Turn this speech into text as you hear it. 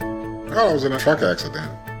Well, I was in a truck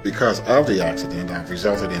accident. Because of the accident, I've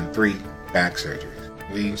resulted in 3 back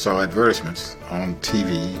surgeries. We saw advertisements on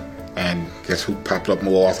TV, and guess who popped up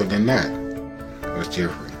more often than that? It was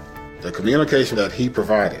Jeffrey. The communication that he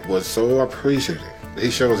provided was so appreciative.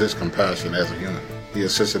 He shows his compassion as a human. He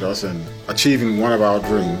assisted us in achieving one of our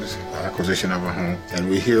dreams, the acquisition of a home, and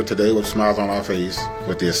we're here today with smiles on our face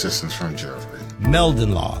with the assistance from Jeffrey.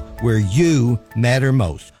 Meldon Law, where you matter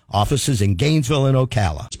most. Offices in Gainesville and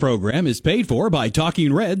Ocala. This program is paid for by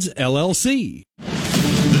Talking Reds, LLC.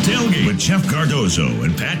 The Tailgate with Jeff Cardozo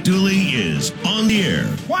and Pat Dooley is on the air.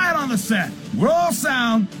 Quiet on the set. Roll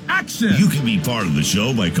sound. Action. You can be part of the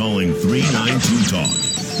show by calling 392-TALK.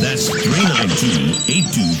 That's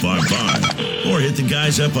 392-8255. Or hit the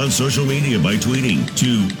guys up on social media by tweeting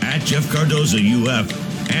to @JeffCardozoUF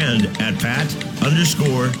and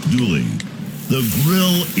 @Pat_Dooley. The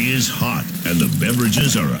grill is hot and the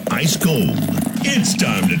beverages are ice cold. It's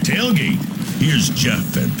time to tailgate. Here's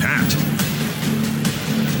Jeff and Pat.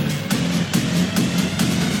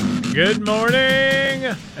 Good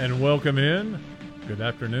morning and welcome in. Good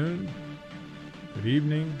afternoon. Good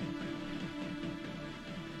evening.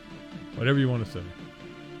 Whatever you want to say.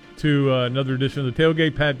 To another edition of the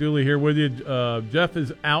Tailgate. Pat Dooley here with you. Jeff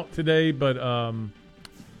is out today, but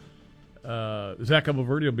Zach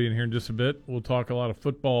Abalverdi will be in here in just a bit. We'll talk a lot of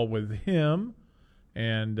football with him.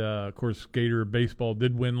 And, of course, Gator baseball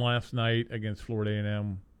did win last night against Florida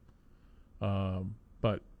A&M.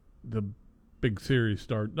 But the big series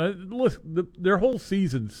start. Listen, their whole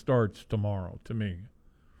season starts tomorrow to me.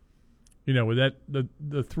 You know, with that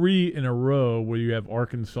the 3 in a row where you have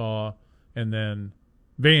Arkansas and then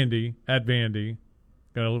Vandy, at Vandy,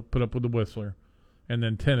 got to put up with the Whistler, and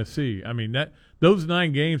then Tennessee. I mean, those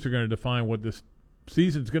 9 games are going to define what this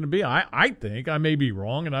season's going to be. I think. I may be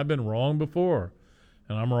wrong, and I've been wrong before,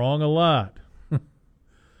 and I'm wrong a lot.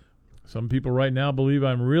 Some people right now believe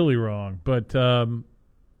I'm really wrong, but we'll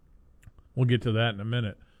get to that in a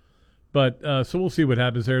minute. But so we'll see what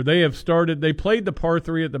happens there. They have started. They played the par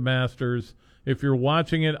 3 at the Masters. If you're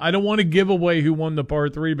watching it, I don't want to give away who won the par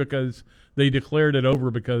 3 because they declared it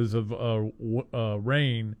over because of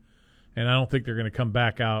rain. And I don't think they're going to come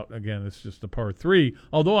back out again. It's just a par 3.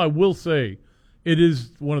 Although I will say, it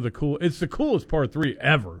is one of the it's the coolest par 3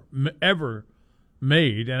 ever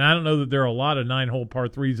made. And I don't know that there are a lot of 9-hole par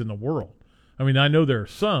 3s in the world. I mean, I know there are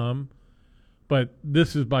some, but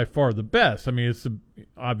this is by far the best. I mean, it's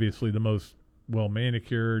obviously the most well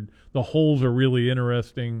manicured. The holes are really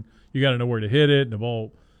interesting. You got to know where to hit it. And the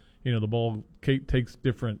ball takes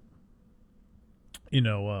different,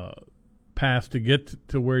 pass to get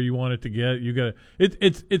to where you want it to get. You got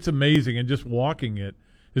it's amazing, and just walking it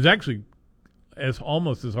is actually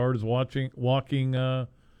almost as hard as walking the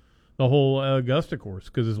whole Augusta course,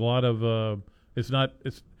 because there's a lot of it's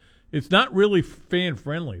not really fan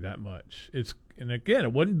friendly that much. And again,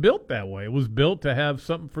 it wasn't built that way. It was built to have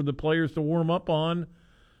something for the players to warm up on,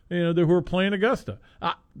 who are playing Augusta.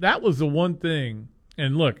 That was the one thing.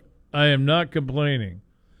 And look, I am not complaining.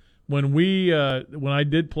 When I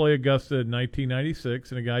did play Augusta in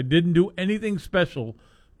 1996, and a guy didn't do anything special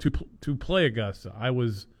to play Augusta. I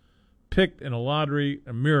was picked in a lottery,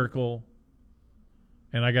 a miracle,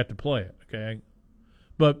 and I got to play it. Okay,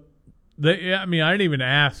 but I didn't even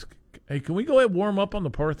ask. Hey, can we go ahead and warm up on the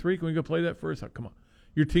par 3? Can we go play that first? Oh, come on,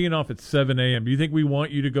 you're teeing off at 7 a.m. Do you think we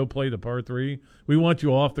want you to go play the par 3? We want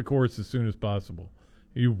you off the course as soon as possible.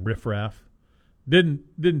 You riffraff.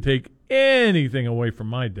 Didn't take anything away from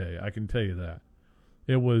my day, I can tell you that.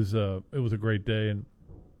 It was a great day, and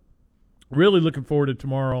really looking forward to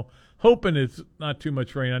tomorrow. Hoping it's not too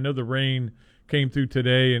much rain. I know the rain came through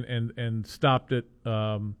today and stopped it,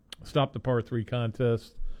 stopped the par 3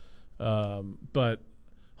 contest. But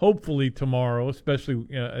hopefully tomorrow, especially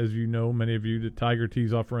as you know, many of you, the Tiger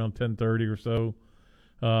tees off around 10:30 or so.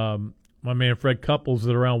 My man Fred Couples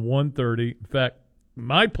at around 1:30. In fact,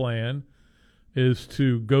 my plan is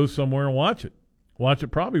to go somewhere and watch it. Watch it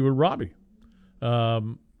probably with Robbie.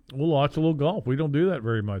 We'll watch a little golf. We don't do that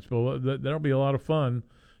very much, but that'll be a lot of fun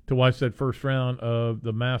to watch that first round of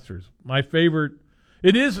the Masters. My favorite,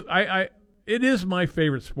 it is my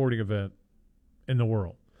favorite sporting event in the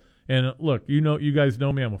world. And look, you guys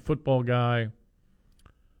know me. I'm a football guy.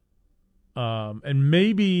 And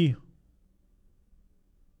maybe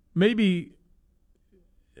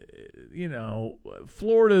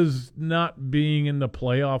Florida's not being in the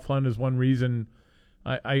playoff hunt is one reason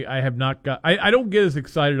I have not got. I don't get as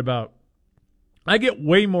excited about. I get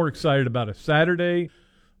way more excited about a Saturday,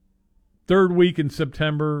 third week in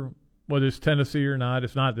September, whether it's Tennessee or not.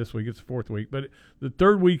 It's not this week; it's the fourth week. But the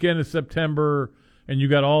third weekend of September, and you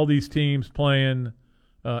got all these teams playing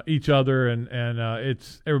each other, and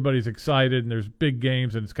it's everybody's excited, and there's big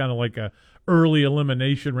games, and it's kind of like a early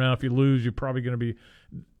elimination round. If you lose, you're probably going to be.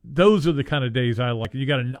 Those are the kind of days I like. You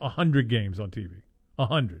got 100 games on TV,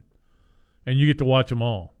 100, and you get to watch them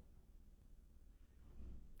all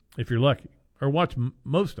if you're lucky, or watch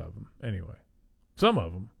most of them anyway. Some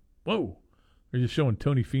of them, whoa, they're just showing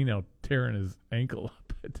Tony Finau tearing his ankle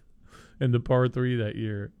up in the par 3 that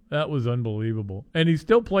year. That was unbelievable. And he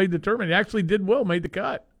still played the tournament. He actually did well, made the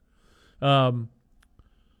cut.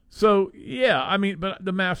 So, yeah, I mean, but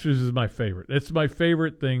the Masters is my favorite. It's my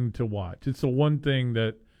favorite thing to watch. It's the one thing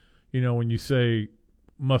that, when you say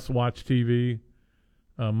must-watch TV,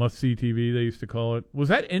 must-see TV, they used to call it. Was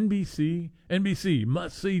that NBC? NBC,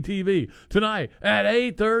 must-see TV. Tonight at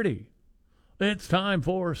 8:30, it's time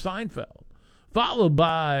for Seinfeld, followed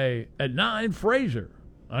by, at 9, Frasier.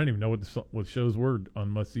 I don't even know what shows were on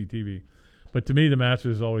must-see TV. But to me, the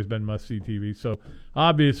Masters has always been must-see TV. So,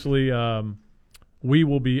 obviously, we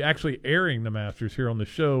will be actually airing the Masters here on the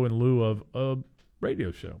show in lieu of a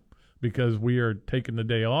radio show because we are taking the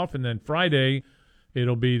day off. And then Friday,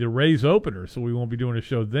 it'll be the Rays opener, so we won't be doing a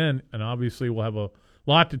show then. And obviously, we'll have a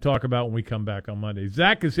lot to talk about when we come back on Monday.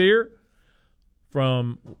 Zach is here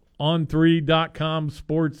from on3.com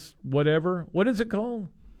sports whatever. What is it called?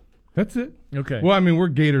 That's it. Okay. Well, I mean, we're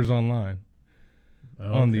Gators Online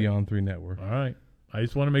on the Okay. On3 network. All right. I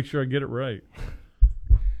just want to make sure I get it right.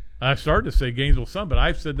 I started to say Gainesville Sun, but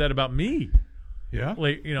I've said that about me. Yeah.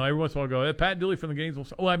 Like, every once in a while I go, Pat Dooley from the Gainesville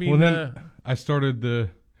Sun. Well, I mean, then I started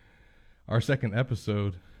our second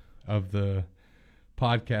episode of the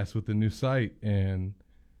podcast with the new site, and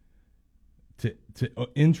to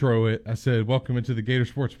intro it, I said, "Welcome into the Gator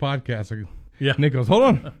Sports Podcast." Yeah. Nick goes, "Hold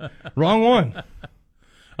on, wrong one."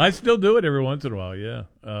 I still do it every once in a while, yeah.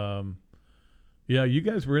 Yeah, you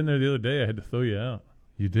guys were in there the other day. I had to throw you out.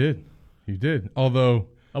 You did. Although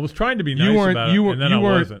I was trying to be nice you weren't, about it, and then I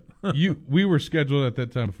wasn't. We were scheduled at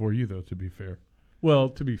that time before you, though. To be fair. Well,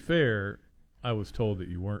 to be fair, I was told that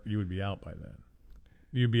you weren't. You would be out by then.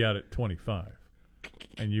 You'd be out at 25,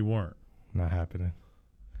 and you weren't. Not happening.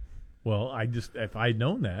 Well, if I'd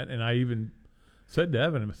known that, and I even said to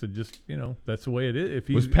Evan, I said, just that's the way it is. If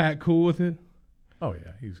Was Pat cool with it? Oh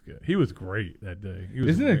yeah, he's good. He was great that day.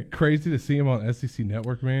 Isn't it crazy to see him on SEC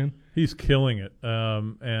Network, man? He's killing it,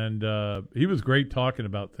 and he was great talking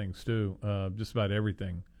about things too, just about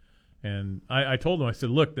everything. And I told him, I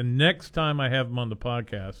said, look, the next time I have him on the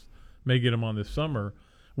podcast, may get him on this summer,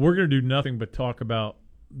 we're going to do nothing but talk about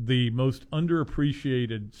the most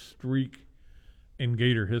underappreciated streak in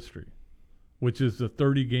Gator history, which is the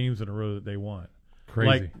 30 games in a row that they won. Crazy.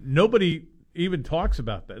 Like nobody even talks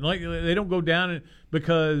about that. Like they don't go down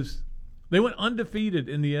because they went undefeated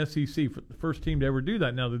in the SEC, for the first team to ever do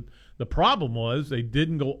that. Now the problem was they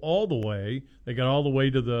didn't go all the way. They got all the way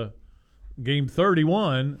to the game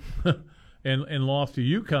 31 and lost to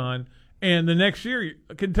UConn. And the next year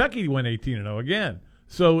Kentucky went 18-0 again.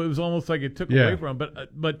 So it was almost like it took away from them.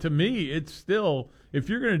 But to me, it's still, if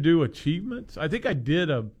you're going to do achievements, I think I did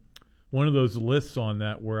one of those lists on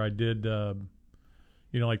that where I did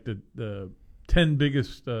like the 10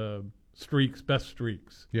 biggest streaks, best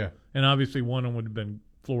streaks. Yeah. And obviously one of them would have been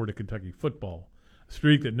Florida-Kentucky football, a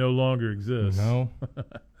streak that no longer exists. No.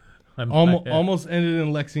 Almost ended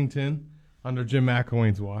in Lexington under Jim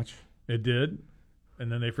McElwain's watch. It did.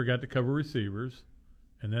 And then they forgot to cover receivers.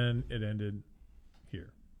 And then it ended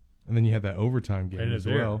here. And then you had that overtime game And as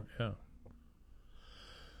there. well. Yeah.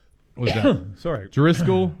 What was that? Sorry.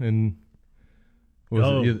 Driscoll and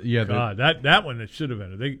God, that one, it should have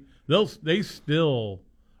ended. They still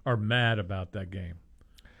are mad about that game.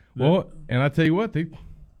 Well, and I tell you what, they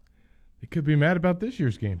could be mad about this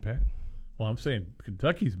year's game, Pat. Well, I'm saying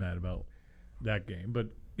Kentucky's mad about that game, but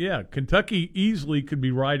yeah, Kentucky easily could be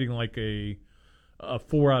riding like a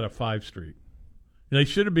 4 out of 5 streak. They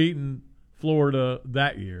should have beaten Florida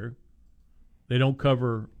that year. They don't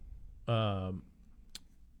cover.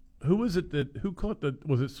 Who was it who caught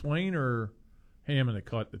was it Swain or Hammond that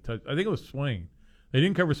caught the touch? I think it was Swain. They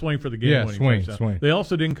didn't cover Swain for the game-winning touchdown. Swain. They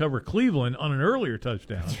also didn't cover Cleveland on an earlier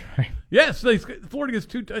touchdown. That's right. Yes, Florida gets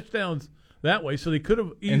 2 touchdowns that way, so they could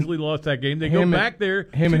have easily lost that game. They go back there.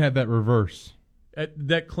 Hammond had that reverse.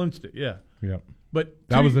 That clinched it, yeah. Yep. But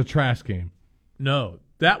that was the Trask game. No,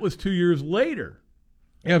 that was 2 years later.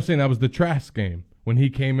 Yeah, I'm saying that was the Trask game when he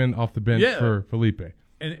came in off the bench for Felipe.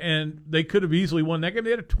 And they could have easily won that game.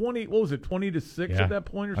 They had a 20-6 at that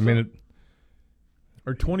point or something?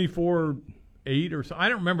 Or 24-8 or something. I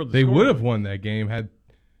don't remember the They score. would have won that game had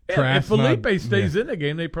Trask if Felipe not, stays in the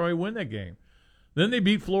game, they probably win that game. Then they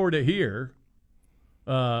beat Florida here.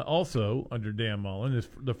 also under Dan Mullen, is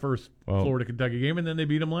the first Florida-Kentucky game, and then they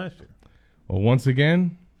beat them last year. Well, once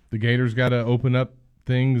again, the Gators got to open up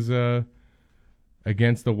things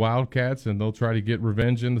against the Wildcats, and they'll try to get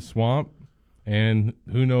revenge in the swamp. And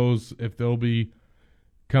who knows if they'll be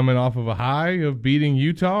coming off of a high of beating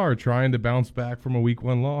Utah or trying to bounce back from a Week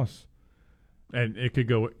 1 loss. And it could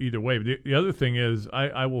go either way. But the other thing is,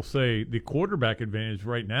 I will say the quarterback advantage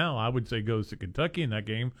right now, I would say, goes to Kentucky in that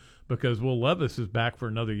game because Will Levis is back for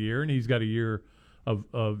another year, and he's got a year of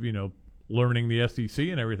learning the SEC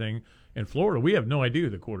and everything. In Florida, we have no idea who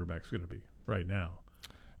the quarterback's going to be right now.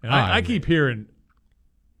 And I keep hearing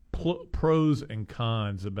pros and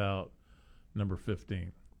cons about number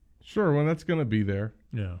 15. Sure, well, that's going to be there.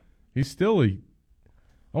 Yeah. He's still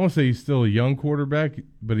I want to say he's still a young quarterback,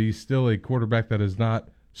 but he's still a quarterback that has not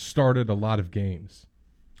started a lot of games.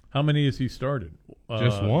 How many has he started?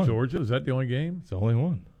 Just one. Georgia, is that the only game? It's the only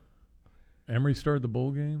one. Emory started the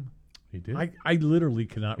bowl game? He did. I literally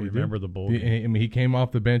cannot remember the bowl game. I mean, he came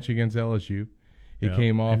off the bench against LSU. He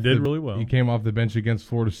came off and did really well. He came off the bench against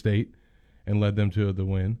Florida State and led them to the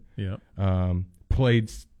win. Yeah.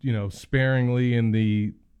 Played, sparingly in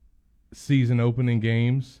the season opening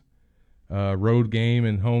games, road game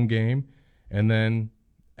and home game, and then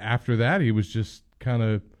after that he was just kind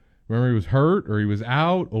of remember he was hurt or he was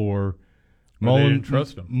out or Mullen didn't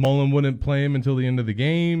trust him. Mullen wouldn't play him until the end of the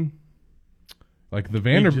game. Like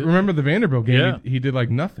remember the Vanderbilt game? Yeah. He did like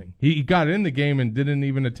nothing. He got in the game and didn't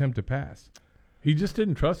even attempt to pass. He just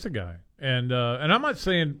didn't trust the guy, and I'm not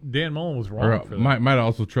saying Dan Mullen was wrong. For that. Might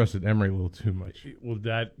also trusted Emory a little too much. Well,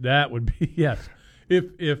 that would be yes.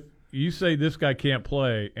 If you say this guy can't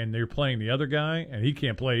play and they're playing the other guy and he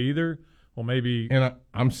can't play either, well maybe. And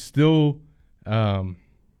I'm still, I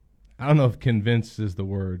don't know if convinced is the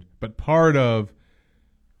word, but part of,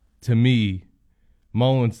 to me,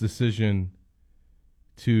 Mullen's decision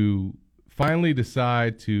to finally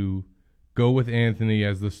decide to go with Anthony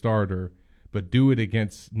as the starter, but do it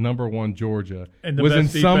against number 1 Georgia, and was in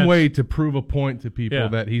defense. some way to prove a point to people Yeah.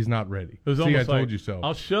 that he's not ready. It was See, I almost told like, you so.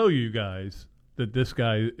 I'll show you guys that this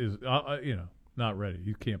guy is, not ready.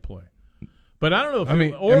 You can't play. But I don't know. If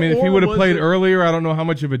if he would have played earlier. earlier, I don't know how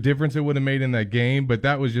much of a difference it would have made in that game. But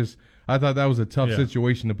that was just, I thought that was a tough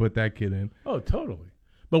situation to put that kid in. Oh, totally.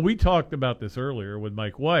 But we talked about this earlier with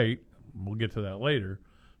Mike White. We'll get to that later.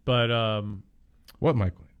 But What,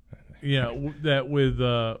 Mike? that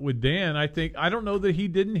with Dan, I don't know that he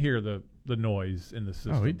didn't hear the noise in the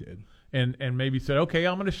system. Oh, he did. And maybe said, okay,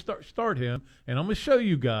 I'm going to start him, and I'm going to show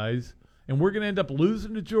you guys, and we're going to end up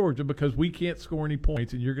losing to Georgia because we can't score any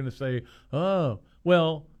points, and you're going to say, oh,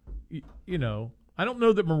 well, I don't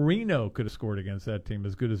know that Marino could have scored against that team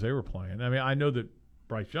as good as they were playing. I mean, I know that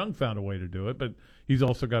Bryce Young found a way to do it, but he's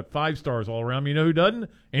also got 5 stars all around. You know who doesn't?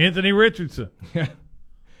 Anthony Richardson.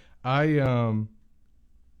 I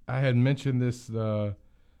had mentioned this. I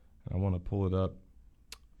want to pull it up.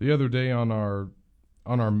 The other day on our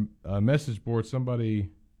message board, somebody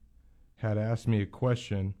had asked me a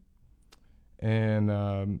question,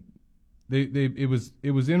 and it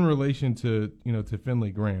was in relation to to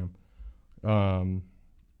Finley Graham, and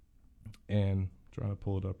trying to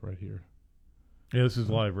pull it up right here. Yeah, this is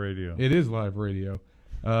live radio. It is live radio,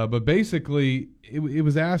 but basically it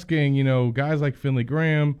was asking guys like Finley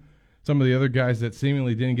Graham, some of the other guys that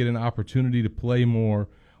seemingly didn't get an opportunity to play more.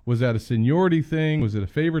 Was that a seniority thing? Was it a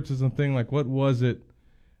favoritism thing? Like, what was it,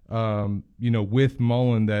 with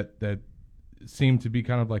Mullen that seemed to be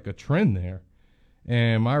kind of like a trend there?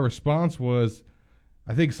 And my response was,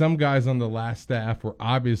 I think some guys on the last staff were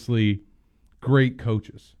obviously great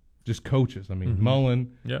coaches, just coaches. I mean,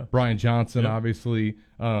 Mullen, Brian Johnson, obviously,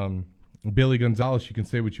 Billy Gonzalez. You can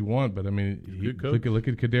say what you want, but I mean, look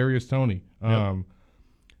at Kadarius Toney.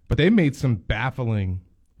 But they made some baffling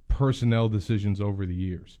personnel decisions over the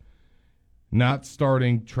years. Not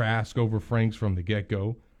starting Trask over Franks from the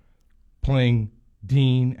get-go, playing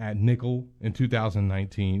Dean at nickel in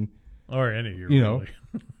 2019. Or any year, really.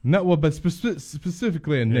 No, well, but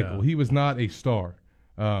specifically at nickel. He was not a star.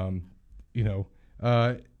 Not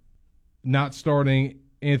starting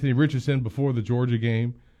Anthony Richardson before the Georgia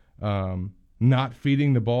game, not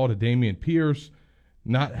feeding the ball to Dameon Pierce,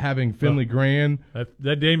 not having Finley Graham.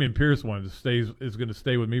 That Dameon Pierce one is going to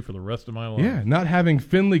stay with me for the rest of my life. Yeah, not having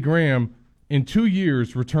Finley Graham in 2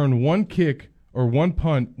 years return one kick or one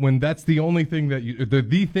punt when that's the only thing that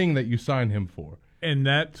the thing that you signed him for. And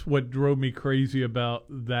that's what drove me crazy about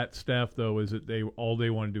that staff, though, is that all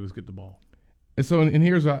they want to do is get the ball. And so, and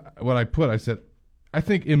here's what I put. I said, I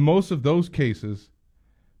think in most of those cases,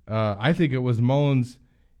 I think it was Mullen's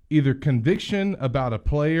either conviction about a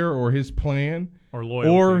player or his plan Or loyalty.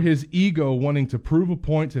 or his ego wanting to prove a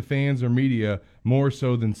point to fans or media more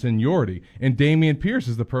so than seniority. And Damian Pierce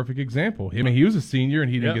is the perfect example. I mean, he was a senior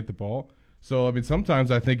and he didn't get the ball. So, I mean,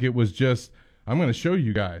 sometimes I think it was just, I'm going to show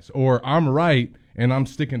you guys, or I'm right and I'm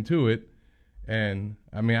sticking to it. And,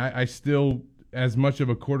 I mean, I still, as much of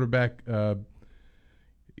a quarterback,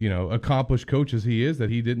 accomplished coach as he is, that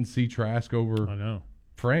he didn't see Trask over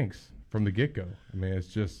Franks from the get-go. I mean, it's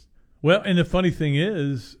just. Well, and the funny thing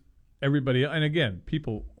is, everybody, and again,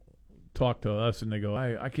 people talk to us and they go,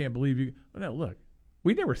 I can't believe you. Well, no, look,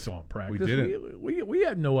 we never saw him practice. We didn't. We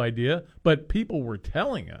had no idea, but people were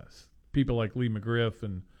telling us. People like Lee McGriff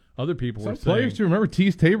and other people were saying. Some players, too. Remember,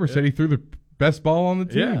 Tease Tabor said he threw the best ball on the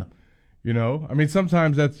team. Yeah. I mean,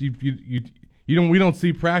 sometimes that's we don't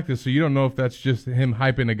see practice, so you don't know if that's just him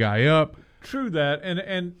hyping a guy up. True that,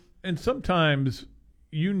 and sometimes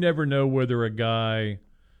you never know whether a guy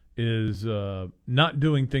is not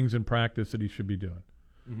doing things in practice that he should be doing.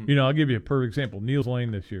 Mm-hmm. I'll give you a perfect example. Niles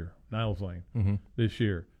Lane this year this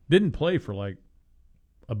year didn't play for like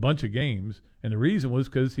a bunch of games, and the reason was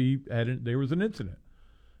because there was an incident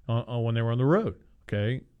when they were on the road.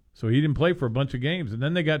 Okay, so he didn't play for a bunch of games, and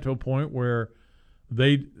then they got to a point where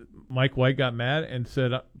Mike White got mad and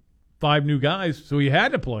said 5 new guys, so he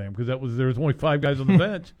had to play him because there was only 5 guys on the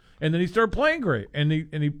bench, and then he started playing great, and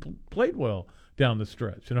he played well down the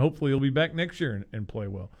stretch, and hopefully he'll be back next year and play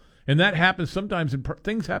well. And that happens sometimes.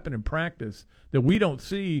 Things happen in practice that we don't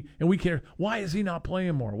see, and we can't. Why is he not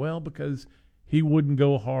playing more? Well, because he wouldn't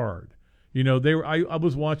go hard. I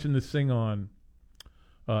was watching this thing on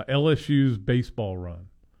LSU's baseball run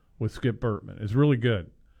with Skip Bertman. It's really good.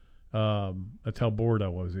 That's how bored I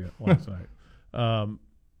was last night.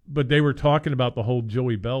 But they were talking about the whole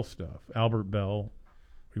Joey Bell stuff. Albert Bell,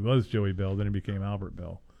 he was Joey Bell, then he became Albert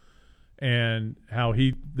Bell, and how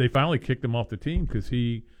they finally kicked him off the team because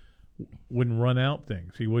he wouldn't run out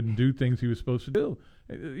things. He wouldn't do things he was supposed to do.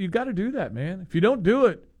 You got to do that, man. If you don't do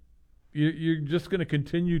it, you're just going to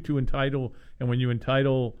continue to entitle. And when you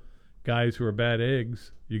entitle guys who are bad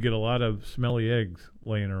eggs, you get a lot of smelly eggs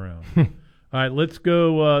laying around. All right, let's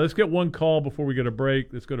go. Let's get one call before we go to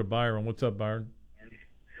break. Let's go to Byron. What's up, Byron?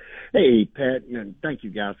 Hey, Pat, and thank you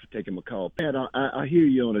guys for taking my call. Pat, I hear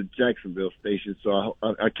you on the Jacksonville station, so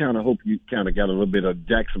I kind of hope you kind of got a little bit of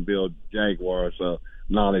Jacksonville Jaguars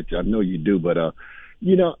knowledge. I know you do, but, I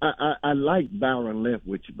like Byron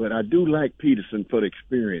Leftwich, but I do like Peterson for the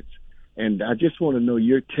experience. And I just want to know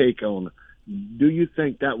your take on, do you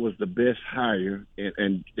think that was the best hire?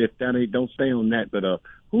 And if that ain't, don't stay on that, but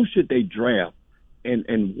who should they draft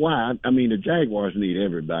and why? I mean, the Jaguars need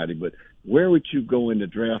everybody, but where would you go in the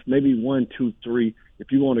draft? Maybe 1, 2, 3,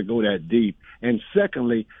 if you want to go that deep. And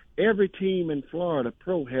secondly, every team in Florida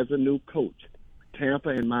Pro has a new coach, Tampa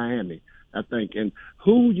and Miami, I think. And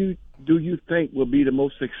who do you think will be the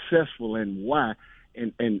most successful and why?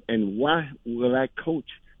 And why will that coach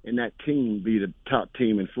and that team be the top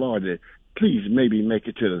team in Florida? Please maybe make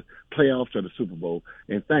it to the playoffs or the Super Bowl.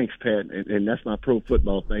 And thanks, Pat. And that's my pro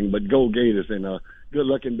football thing. But go Gators, and good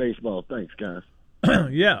luck in baseball. Thanks, guys.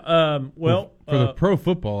 Yeah. Well, for the pro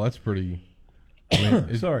football, that's pretty.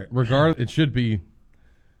 Sorry. Regardless, it should be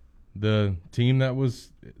the team that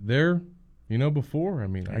was there, before. I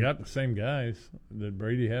mean, I got the same guys that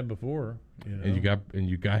Brady had before. And you got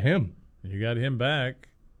him. You got him back.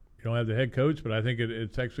 You don't have the head coach, but I think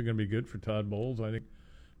it's actually going to be good for Todd Bowles. I think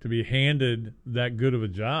to be handed that good of a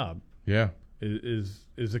job, is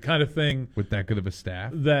the kind of thing with that good of a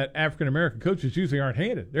staff that African American coaches usually aren't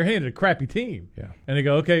handed. They're handed a crappy team, and they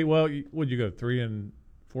go, okay, well, would you go 3-14?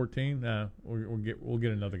 Nah, we'll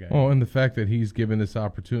get another guy. Well, and the fact that he's given this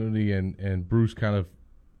opportunity and Bruce kind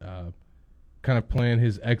of planned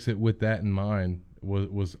his exit with that in mind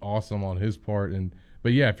was awesome on his part.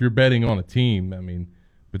 But yeah, if you're betting on a team, I mean,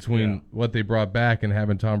 between what they brought back and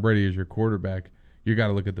having Tom Brady as your quarterback, you got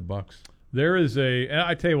to look at the Bucs. There is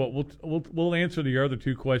I tell you what, we'll answer the other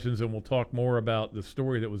 2 questions, and we'll talk more about the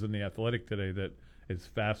story that was in the Athletic today that is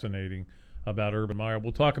fascinating about Urban Meyer.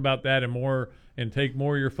 We'll talk about that and more, and take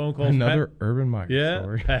more of your phone calls. Another Urban Meyer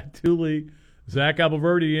story. Pat Tooley, Zach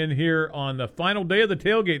Abolverdi in here on the final day of the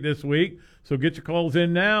tailgate this week. So get your calls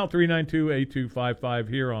in now, 392-8255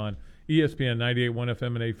 here on ESPN 98.1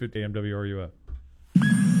 FM and 850 AM WRUF.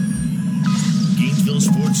 Gainesville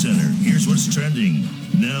Sports Center. Here's what's trending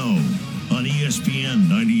now on ESPN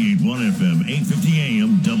 98.1 FM, 850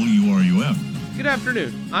 AM WRUF. Good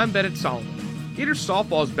afternoon. I'm Bennett Solomon. Gators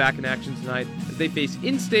softball is back in action tonight as they face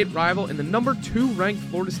in-state rival in the number 2 ranked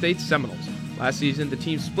Florida State Seminoles. Last season, the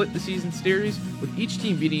team split the season series with each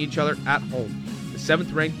team beating each other at home. The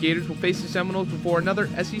 7th-ranked Gators will face the Seminoles before another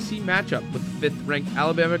SEC matchup with the 5th-ranked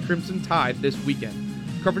Alabama Crimson Tide this weekend.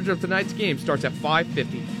 Coverage of tonight's game starts at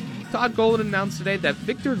 5:50. Todd Golden announced today that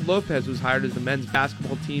Victor Lopez was hired as the men's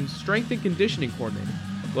basketball team's strength and conditioning coordinator.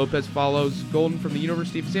 Lopez follows Golden from the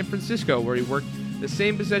University of San Francisco, where he worked the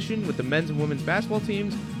same position with the men's and women's basketball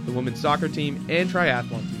teams, the women's soccer team, and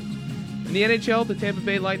triathlon teams. In the NHL, the Tampa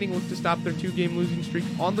Bay Lightning look to stop their 2-game losing streak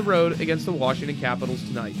on the road against the Washington Capitals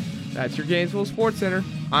tonight. That's your Gainesville Sports Center.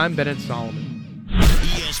 I'm Bennett Solomon.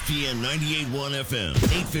 ESPN 98.1 FM,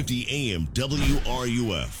 850 AM,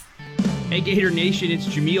 WRUF. Hey Gator Nation, it's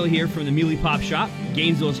Jameel here from the Muley Pop Shop.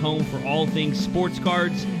 Gainesville's home for all things sports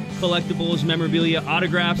cards, collectibles, memorabilia,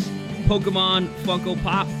 autographs, Pokemon, Funko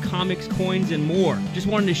Pop, comics, coins, and more. Just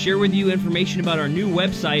wanted to share with you information about our new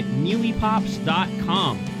website,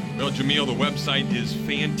 MuleyPops.com. Well, Jameel, the website is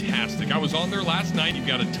fantastic. I was on there last night. You've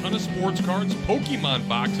got a ton of sports cards, Pokemon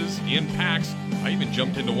boxes, and packs. I even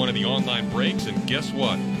jumped into one of the online breaks, and guess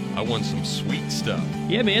what? I won some sweet stuff.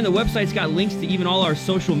 Yeah, man, the website's got links to even all our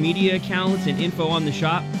social media accounts and info on the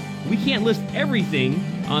shop. We can't list everything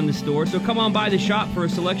on the store, so come on by the shop for a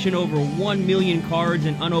selection over 1 million cards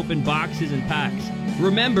and unopened boxes and packs.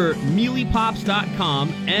 Remember,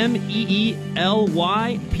 MealyPops.com,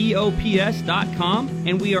 MEELYPOPS.com,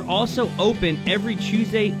 and we are also open every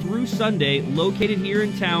Tuesday through Sunday, located here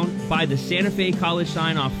in town by the Santa Fe College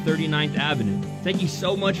sign off 39th Avenue. Thank you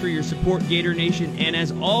so much for your support, Gator Nation, and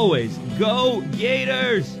as always, go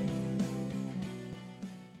Gators!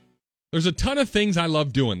 There's a ton of things I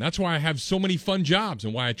love doing. That's why I have so many fun jobs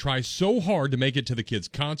and why I try so hard to make it to the kids'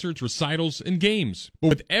 concerts, recitals, and games. But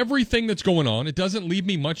with everything that's going on, it doesn't leave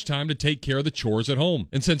me much time to take care of the chores at home.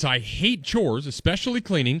 And since I hate chores, especially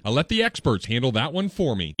cleaning, I let the experts handle that one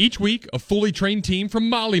for me. Each week, a fully trained team from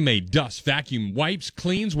Molly Maid dusts, vacuum, wipes,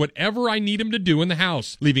 cleans, whatever I need them to do in the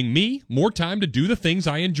house, leaving me more time to do the things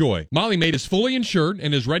I enjoy. Molly Maid is fully insured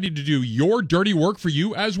and is ready to do your dirty work for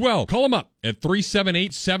you as well. Call them up at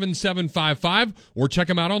 378-7755 or check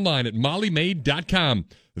them out online at mollymaid.com.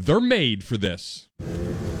 They're made for this.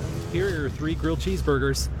 Here are your 3 grilled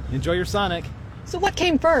cheeseburgers. Enjoy your Sonic. So what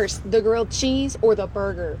came first, the grilled cheese or the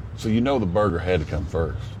burger? So you know the burger had to come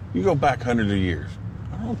first. You go back hundreds of years.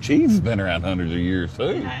 Oh, cheese has been around hundreds of years,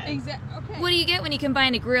 too. Exactly. Okay. What do you get when you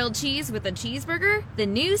combine a grilled cheese with a cheeseburger? The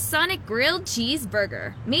new Sonic Grilled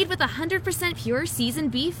Cheeseburger. Made with 100% pure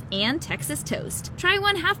seasoned beef and Texas toast. Try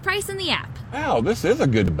one half price in the app. Wow, this is a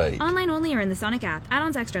good debate. Online only or in the Sonic app.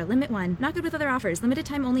 Add-ons extra. Limit 1. Not good with other offers. Limited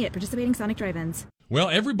time only at participating Sonic drive-ins. Well,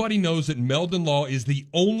 everybody knows that Meldon Law is the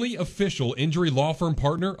only official injury law firm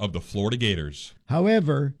partner of the Florida Gators.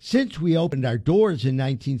 However, since we opened our doors in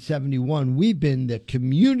 1971, we've been the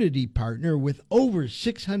community partner with over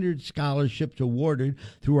 600 scholarships awarded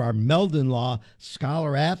through our Meldon Law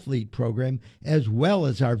Scholar Athlete program, as well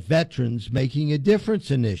as our Veterans Making a Difference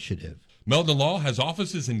initiative. Meldon Law has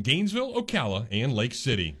offices in Gainesville, Ocala, and Lake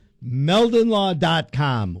City.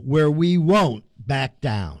 MeldonLaw.com, where we won't back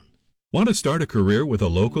down. Want to start a career with a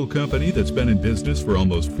local company that's been in business for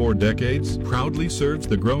almost 4 decades, proudly serves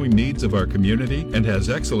the growing needs of our community, and has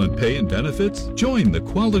excellent pay and benefits? Join the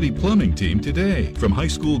Quality Plumbing team today. From high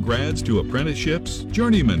school grads to apprenticeships,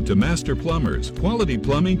 journeymen to master plumbers, Quality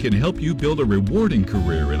Plumbing can help you build a rewarding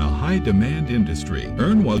career in a high-demand industry.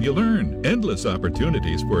 Earn while you learn. Endless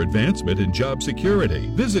opportunities for advancement and job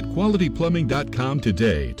security. Visit QualityPlumbing.com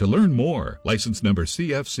today to learn more. License number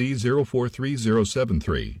CFC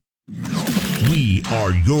 043073. We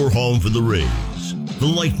are your home for the Rays, the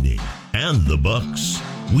Lightning, and the Bucks.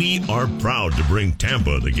 We are proud to bring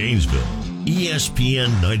Tampa to Gainesville. ESPN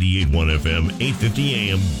 98.1 FM, 850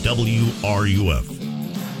 AM, WRUF.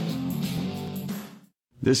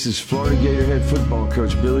 This is Florida Gator head football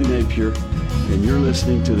coach Billy Napier, and you're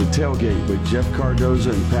listening to The Tailgate with Jeff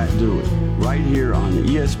Cardoza and Pat Dooley, right here on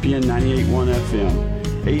ESPN 98.1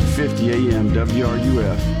 FM, 850 AM,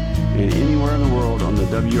 WRUF, and anywhere in the world on the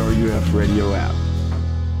WRUF radio app.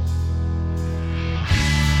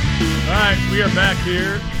 All right, we are back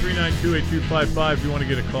here, 392-8255 if you want to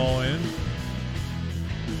get a call in.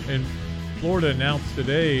 And Florida announced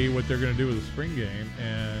today what they're going to do with the spring game,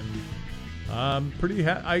 and I'm pretty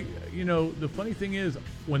the funny thing is,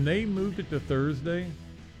 when they moved it to Thursday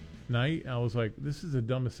night, I was like, this is the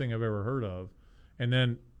dumbest thing I've ever heard of. And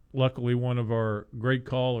then luckily one of our great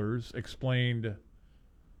callers explained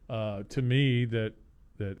to me that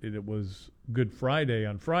it was Good Friday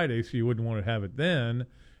on Friday, so you wouldn't want to have it then,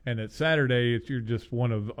 and at Saturday you're just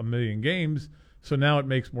one of a million games, so now it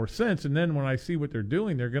makes more sense. And then when I see what they're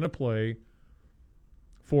doing, they're going to play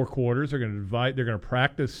 4 quarters, they're going to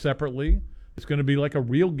practice separately. It's going to be like a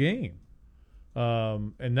real game.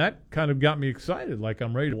 And that kind of got me excited, like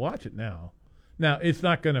I'm ready to watch it now. Now, it's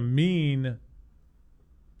not going to mean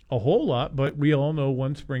a whole lot, but we all know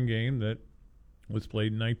one spring game that was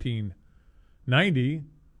played in 1990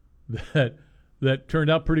 that turned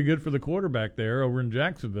out pretty good for the quarterback there over in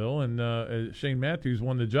Jacksonville, and Shane Matthews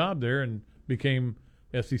won the job there and became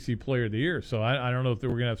SEC Player of the Year. So I don't know if we're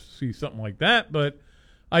going to have to see something like that, but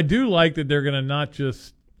I do like that they're going to not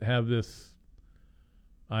just have this,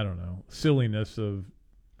 I don't know, silliness of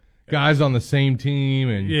guys on the same team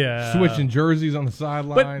and switching jerseys on the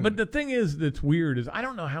sideline. But the thing is that's weird is I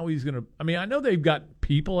don't know how he's going to – I mean, I know they've got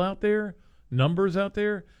people out there, numbers out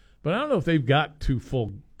there, but I don't know if they've got two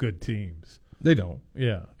full good teams. They don't.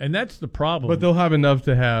 Yeah, and that's the problem. But they'll have enough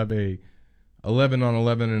to have a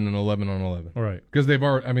 11-on-11 and an 11-on-11. All right. Because they've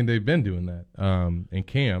been doing that in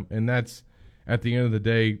camp, and that's at the end of the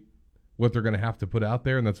day what they're going to have to put out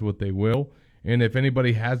there, and that's what they will. And if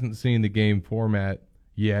anybody hasn't seen the game format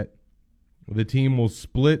yet, the team will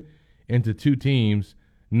split into two teams,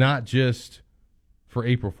 not just for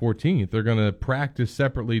April 14th. They're going to practice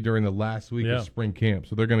separately during the last week of spring camp.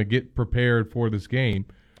 So they're going to get prepared for this game.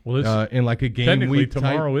 Well, in like a game technically week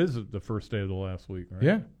tomorrow is the first day of the last week, right?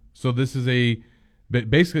 Yeah. So this is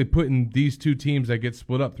basically putting these two teams that get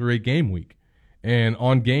split up through a game week. And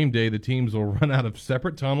on game day, the teams will run out of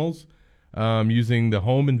separate tunnels using the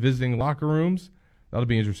home and visiting locker rooms. That'll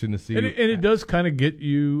be interesting to see. And it does kind of get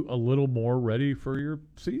you a little more ready for your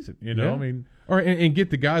season, you know? Yeah. I mean, and get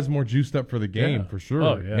the guys more juiced up for the game, for sure.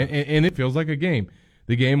 Oh, yeah. And it feels like a game.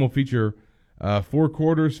 The game will feature 4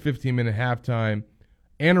 quarters, 15-minute halftime,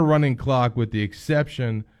 and a running clock with the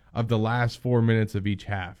exception of the last 4 minutes of each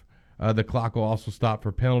half. The clock will also stop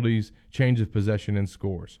for penalties, change of possession, and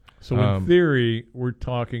scores. So in theory, we're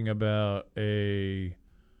talking about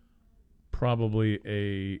probably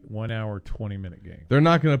a 1 hour, 20-minute game. They're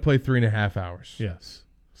not going to play 3.5 hours. Yes.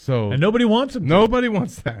 So and nobody wants them to. Nobody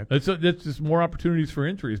wants that. That's just more opportunities for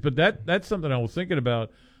injuries. But that's something I was thinking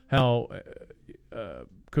about, how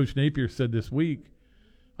Coach Napier said this week,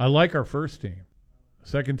 I like our first team.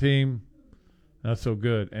 Second team, not so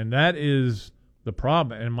good. And that is the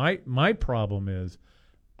problem. And my problem is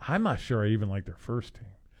I'm not sure I even like their first team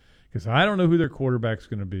because I don't know who their quarterback's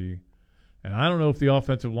going to be, and I don't know if the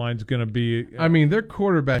offensive line's going to be. I mean, their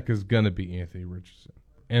quarterback is going to be Anthony Richardson.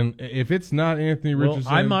 And if it's not Anthony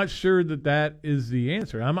Richardson. I'm not sure that is the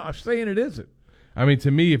answer. I'm not saying it isn't. I mean, to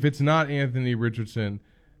me, if it's not Anthony Richardson,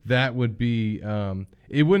 that would be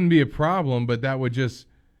it wouldn't be a problem, but that would just,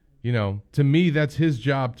 to me, that's his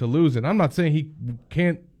job to lose it. I'm not saying he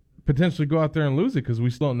can't potentially go out there and lose it because we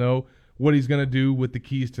still don't know what he's going to do with the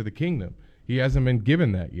keys to the kingdom. He hasn't been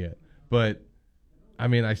given that yet. But, I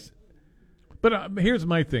mean, But here's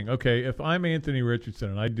my thing. Okay, if I'm Anthony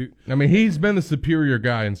Richardson and I do, he's been the superior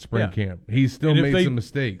guy in spring camp. He's still made some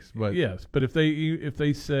mistakes, but yes. But if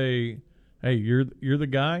they say, "Hey, you're the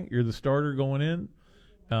guy, you're the starter going in,"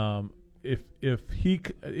 if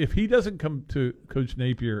he doesn't come to Coach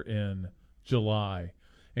Napier in July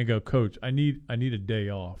and go, "Coach, I need a day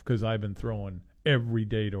off because I've been throwing every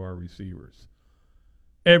day to our receivers,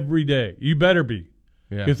 every day. You better be."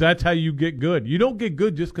 Because that's how you get good. You don't get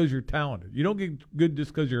good just because you're talented. You don't get good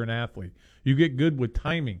just because you're an athlete. You get good with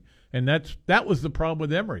timing, and that was the problem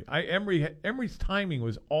with Emory. Emory's timing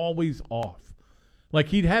was always off. Like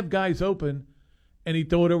he'd have guys open, and he'd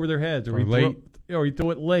throw it over their heads, or he'd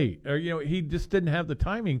throw it late, or he just didn't have the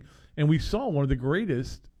timing. And we saw one of the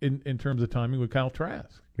greatest in terms of timing with Kyle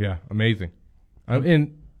Trask. Yeah, amazing.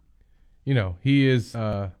 And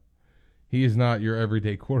he is not your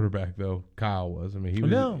everyday quarterback, though. Kyle was. I mean, he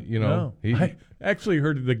was. No. I actually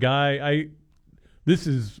heard the guy. This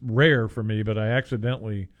is rare for me, but I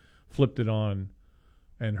accidentally flipped it on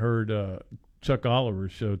and heard Chuck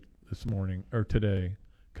Oliver's show this morning or today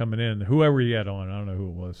coming in. Whoever he had on, I don't know who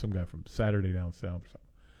it was. Some guy from Saturday Down South or something.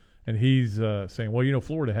 And he's saying, "Well,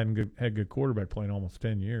 Florida hadn't had good quarterback playing almost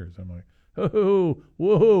 10 years." I'm like, "Oh,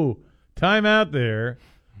 whoa, time out there."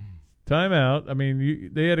 Time out. I mean,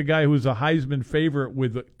 they had a guy who was a Heisman favorite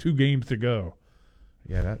with 2 games to go.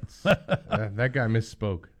 Yeah, that's that guy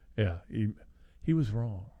misspoke. Yeah, he was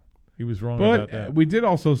wrong. He was wrong about that. But we did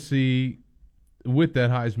also see with that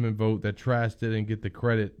Heisman vote that Trask didn't get the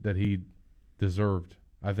credit that he deserved,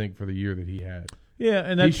 I think, for the year that he had. Yeah,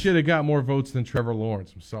 and he should have got more votes than Trevor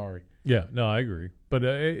Lawrence. I'm sorry. Yeah, no, I agree. But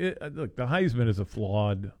look, the Heisman is a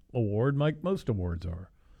flawed award, like most awards are.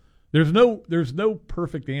 There's no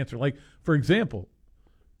perfect answer. Like, for example,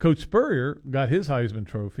 Coach Spurrier got his Heisman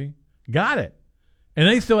Trophy, got it, and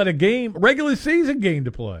they still had a regular season game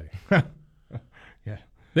to play. Yeah,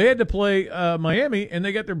 they had to play Miami, and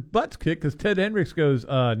they got their butts kicked because Ted Hendricks goes,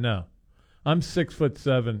 "No, I'm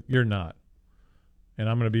 6'7", you're not. And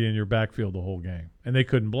I'm going to be in your backfield the whole game. And they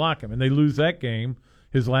couldn't block him. And they lose that game,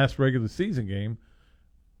 his last regular season game.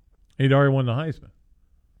 He'd already won the Heisman.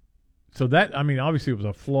 So that, I mean, obviously it was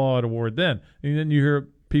a flawed award then. And then you hear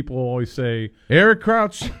people always say, Eric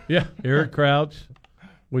Crouch. Yeah, Eric Crouch,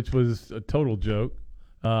 which was a total joke.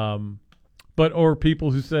 Or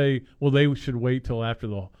people who say, well, they should wait till after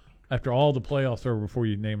all the playoffs are over before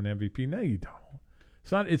you name an MVP. No, you don't.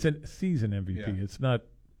 It's not. It's a season MVP. Yeah. It's not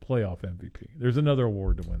playoff MVP. There's another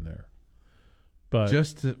award to win there. But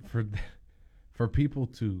just for people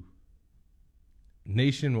to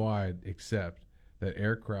nationwide accept that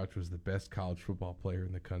Eric Crouch was the best college football player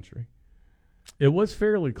in the country. It was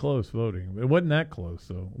fairly close voting. It wasn't that close,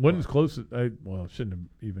 though. It wasn't as close as it shouldn't have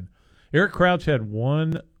even. Eric Crouch had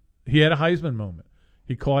he had a Heisman moment.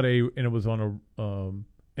 He caught and it was on a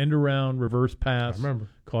end around reverse pass. I remember.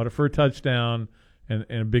 Caught it for a touchdown and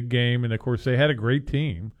a big game. And, of course, they had a great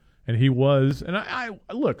team. And he was – and I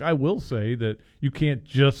will say that you can't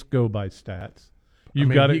just go by stats. He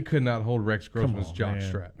could not hold Rex Grossman's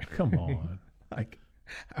jockstrap. Come on.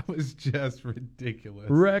 That was just ridiculous.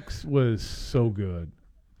 Rex was so good.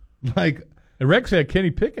 And Rex had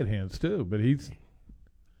Kenny Pickett hands too, but he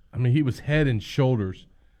was head and shoulders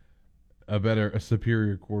a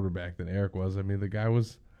superior quarterback than Eric was. I mean, the guy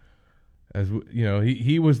was,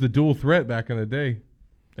 he was the dual threat back in the day.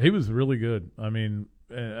 He was really good. I mean,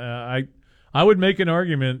 I would make an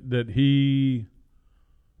argument that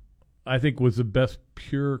I think was the best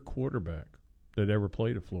pure quarterback that ever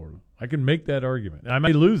played at Florida. I can make that argument. I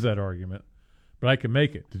might lose that argument, but I can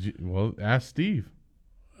make it. Ask Steve.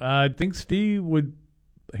 I think Steve would.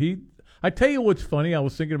 I tell you what's funny. I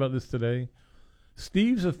was thinking about this today.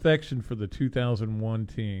 Steve's affection for the 2001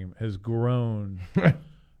 team has grown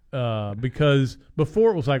because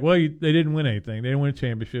before it was like, well, they didn't win anything. They didn't win a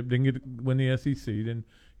championship. Didn't win the SEC. Didn't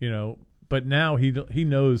But now he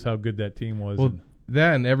knows how good that team was. Well,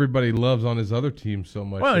 that and everybody loves on his other team so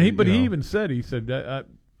much. Well, he even said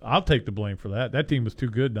I'll take the blame for that. That team was too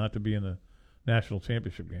good not to be in the national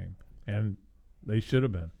championship game, and they should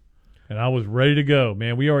have been. And I was ready to go,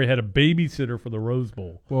 man. We already had a babysitter for the Rose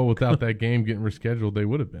Bowl. Well, without that game getting rescheduled, they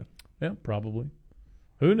would have been. Yeah, probably.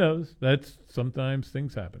 Who knows? Sometimes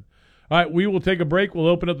things happen. All right, we will take a break. We'll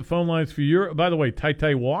open up the phone lines for you. By the way,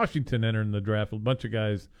 Ty Washington entering the draft. A bunch of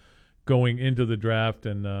guys going into the draft,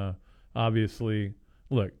 and obviously,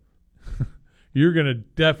 look, you're going to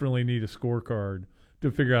definitely need a scorecard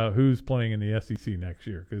to figure out who's playing in the SEC next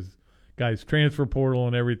year because guys, transfer portal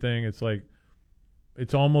and everything. It's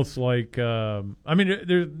almost like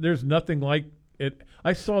there's nothing like it.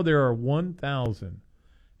 I saw there are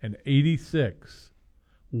 1,086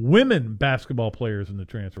 women basketball players in the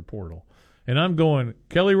transfer portal, and I'm going,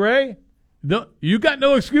 Kelly Ray, you got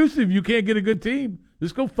no excuse if you can't get a good team.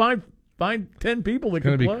 Just go find 10 people that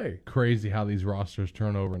can play. It's be crazy how these rosters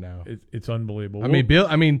turn over now. It's unbelievable.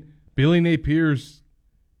 Billy Napier's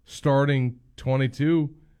starting 22,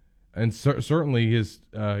 and certainly his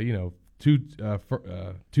too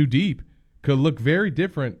deep could look very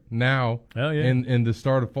different now in the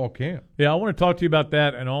start of fall camp. Yeah, I want to talk to you about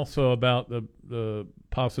that and also about the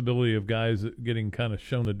possibility of guys getting kind of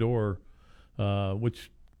shown the door, which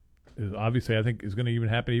is obviously I think is going to even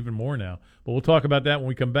happen even more now. But we'll talk about that when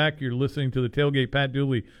we come back. You're listening to the Tailgate. Pat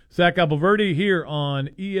Dooley, Zach Abolverdi here on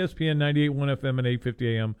ESPN 98.1 FM and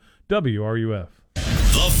 850 AM WRUF.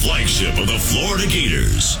 The flagship of the Florida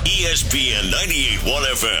Gators, ESPN 98.1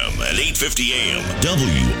 FM and 850 AM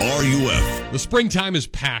WRUF. The springtime is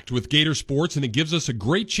packed with Gator sports, and it gives us a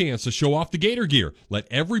great chance to show off the Gator gear. Let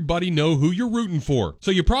everybody know who you're rooting for.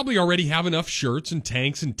 So you probably already have enough shirts and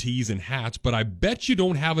tanks and tees and hats, but I bet you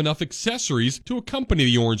don't have enough accessories to accompany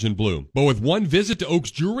the orange and blue. But with one visit to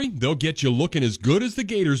Oaks Jewelry, they'll get you looking as good as the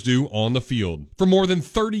Gators do on the field. For more than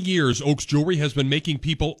 30 years, Oaks Jewelry has been making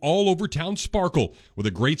people all over town sparkle with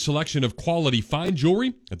a great selection of quality fine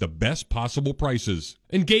jewelry at the best possible prices.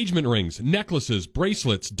 Engagement rings, necklaces,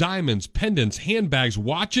 bracelets, diamonds, pendants, handbags,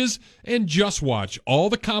 watches, and just watch all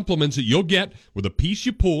the compliments that you'll get with a piece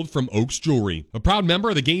you pulled from Oaks Jewelry. A proud member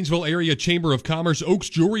of the Gainesville Area Chamber of Commerce, Oaks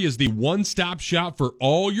Jewelry is the one-stop shop for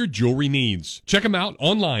all your jewelry needs. Check them out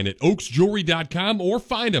online at oaksjewelry.com or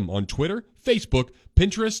find them on Twitter, Facebook,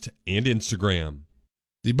 Pinterest, and Instagram.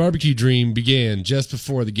 The barbecue dream began just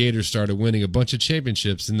before the Gators started winning a bunch of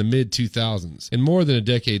championships in the mid-2000s. And more than a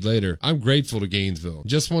decade later, I'm grateful to Gainesville.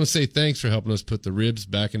 Just want to say thanks for helping us put the ribs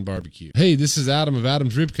back in barbecue. Hey, this is Adam of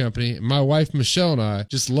Adam's Rib Company, and my wife Michelle and I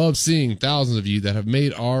just love seeing thousands of you that have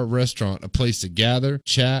made our restaurant a place to gather,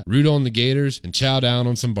 chat, root on the Gators, and chow down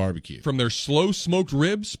on some barbecue. From their slow smoked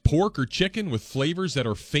ribs, pork, or chicken with flavors that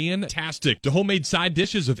are fantastic, to homemade side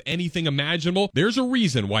dishes of anything imaginable, there's a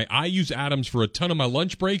reason why I use Adams for a ton of my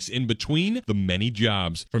lunch breaks in between the many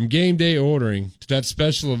jobs. From game day ordering to that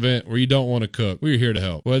special event where you don't want to cook, we're here to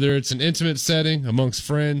help. Whether it's an intimate setting amongst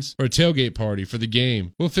friends or a tailgate party for the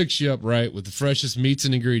game, we'll fix you up right with the freshest meats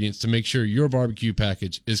and ingredients to make sure your barbecue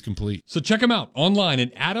package is complete. So check them out online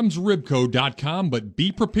at adamsribco.com, but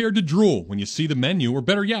be prepared to drool when you see the menu, or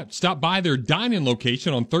better yet, stop by their dine-in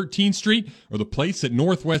location on 13th Street, or the place that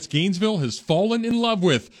Northwest Gainesville has fallen in love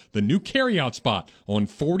with, the new carryout spot on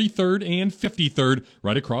 43rd and 53rd,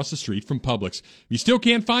 right across the street from Publix. If you still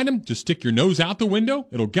can't find them, just stick your nose out the window.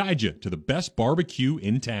 It'll guide you to the best barbecue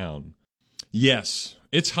in town. Yes,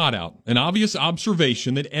 it's hot out, an obvious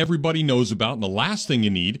observation that everybody knows about, and the last thing you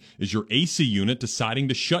need is your AC unit deciding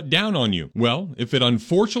to shut down on you. Well, if it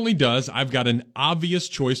unfortunately does, I've got an obvious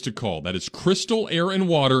choice to call. That is Crystal Air and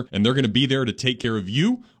Water, and they're going to be there to take care of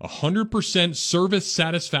you. 100% service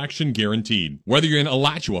satisfaction guaranteed. Whether you're in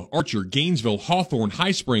Alachua, Archer, Gainesville, Hawthorne,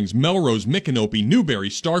 High Springs, Melrose, Micanopy, Newberry,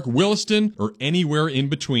 Stark, Williston, or anywhere in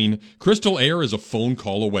between, Crystal Air is a phone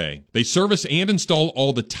call away. They service and install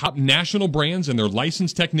all the top national brands, and their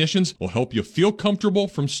licensed technicians will help you feel comfortable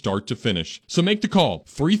from start to finish. So make the call,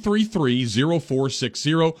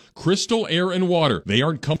 333-0460, Crystal Air and Water. They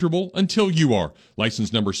aren't comfortable until you are.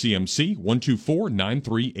 License number CMC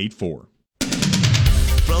 1249384.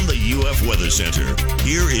 From the UF Weather Center,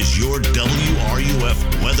 here is your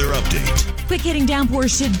WRUF weather update. Quick hitting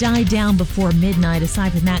downpours should die down before midnight.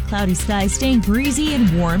 Aside from that, cloudy skies staying breezy and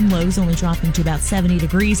warm. Lows only dropping to about 70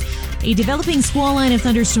 degrees. A developing squall line of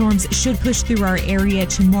thunderstorms should push through our area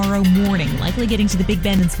tomorrow morning, likely getting to the Big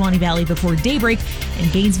Bend and Swanee Valley before daybreak, and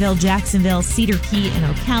Gainesville, Jacksonville, Cedar Key, and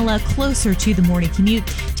Ocala closer to the morning commute.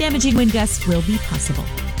 Damaging wind gusts will be possible.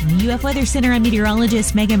 In the UF Weather Center, I'm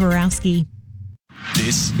meteorologist Megan Borowski.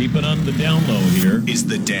 This, keep it on the down low here, is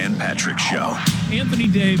the Dan Patrick Show. Anthony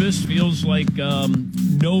Davis feels like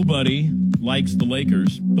nobody likes the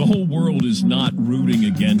Lakers. The whole world is not rooting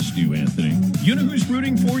against you, Anthony. You know who's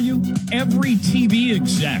rooting for you? Every TV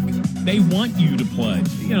exec. They want you to play.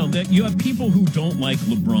 You know, that you have people who don't like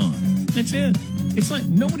LeBron. That's it. It's like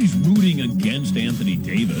nobody's rooting against Anthony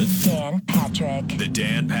Davis. Dan Patrick. The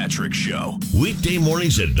Dan Patrick Show. Weekday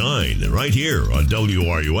mornings at 9, right here on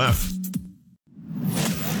WRUF.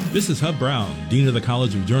 This is Hub Brown, Dean of the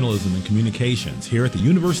College of Journalism and Communications here at the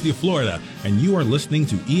University of Florida, and you are listening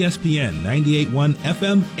to ESPN 98.1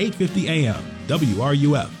 FM, 850 AM,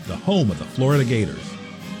 WRUF, the home of the Florida Gators.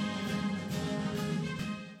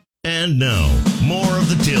 And now, more of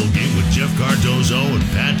The Tailgate with Jeff Cardozo and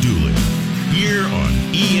Pat Dooley, here on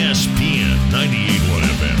ESPN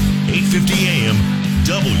 98.1 FM, 850 AM,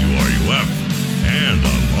 WRUF, and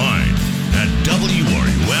online at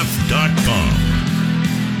WRUF.com.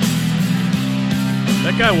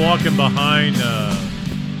 That guy walking behind John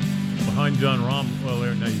Rahm. Well,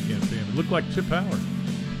 there now you can't see him. It looked like Chip Howard.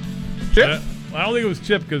 Chip? I don't think it was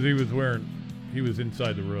Chip because he was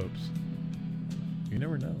inside the ropes. You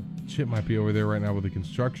never know. Chip might be over there right now with a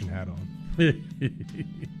construction hat on.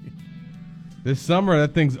 This summer,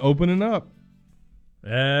 that thing's opening up.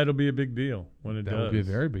 That'll be a big deal when it does. That'll be a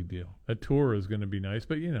very big deal. A tour is going to be nice,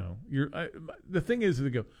 but you know, the thing is, they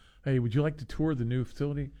go, "Hey, would you like to tour the new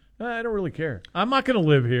facility?" I don't really care. I'm not going to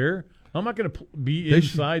live here. I'm not going to be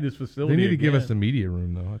inside this facility. They need to give us a media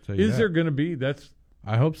room, though. I'll tell you. Is there going to be?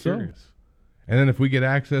 I hope curious. So. And then if we get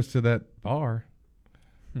access to that bar,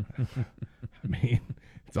 I mean,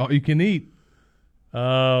 it's all you can eat.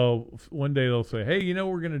 One day they'll say, "Hey, you know,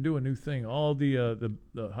 we're going to do a new thing. All the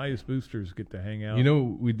highest boosters get to hang out." You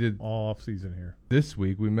know, we did all off season here. This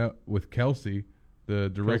week we met with Kelsey, the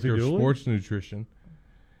director of sports nutrition,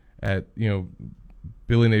 at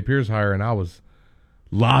Billy Napier's hire, and I was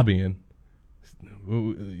lobbying.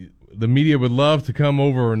 The media would love to come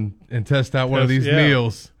over and test out one of these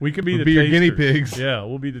meals. We could be your guinea pigs. Yeah,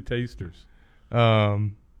 we'll be the tasters.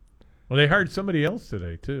 Well, they hired somebody else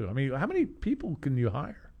today too. I mean, how many people can you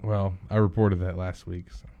hire? Well, I reported that last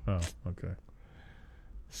week. So. Oh, okay.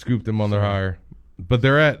 Scooped them on their hire, but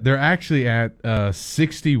they're actually at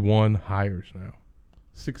 61 hires now.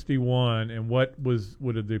 61, and what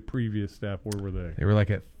did the previous staff? Where were they? They were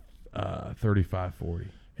like at 35, 40.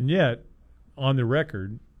 And yet, on the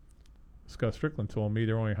record, Scott Strickland told me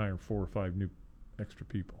they're only hiring 4 or 5 new extra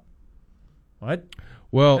people. What?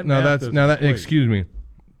 Well, That excuse me,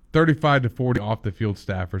 35 to 40 off the field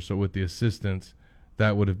staffers. So with the assistants,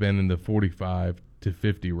 that would have been in the 45 to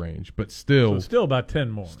 50 range, but still, So still about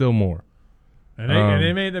 10 more. Still more. And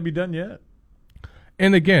they may not be done yet.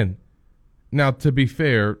 And again, now to be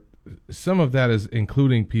fair, some of that is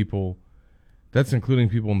including people. That's including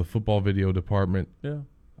people in the football video department. Yeah.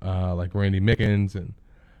 Like Randy Mickens and.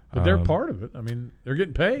 But they're part of it. I mean, they're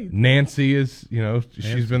getting paid. Nancy is,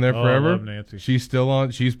 she's been there forever. I love Nancy. She's still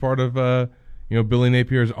on. She's part of, Billy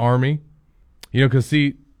Napier's army. Because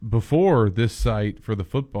see, before this site for the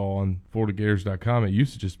football on FloridaGators.com, it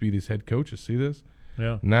used to just be these head coaches. See this?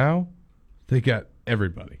 Yeah. Now, they got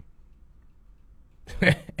everybody.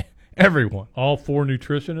 Everyone. All 4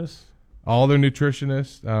 nutritionists? All their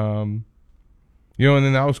nutritionists. And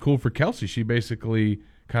then that was cool for Kelsey. She basically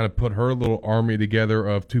kind of put her little army together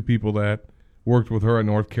of 2 people that worked with her at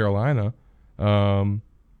North Carolina to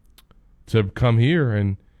come here.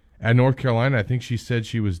 And at North Carolina, I think she said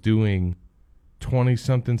she was doing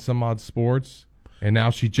 20-something some odd sports, and now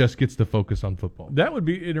she just gets to focus on football. That would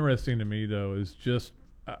be interesting to me, though, is just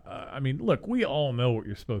look, we all know what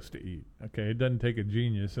you're supposed to eat. Okay, it doesn't take a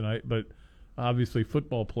genius, but obviously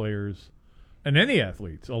football players and any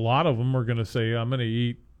athletes, a lot of them are going to say,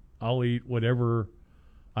 I'll eat whatever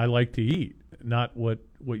I like to eat, not what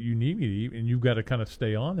you need me to eat, and you've got to kind of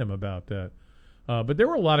stay on them about that. But there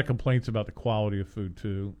were a lot of complaints about the quality of food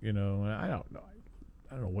too. I don't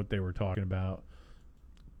know what they were talking about.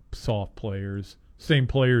 Soft players, same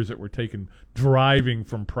players that were driving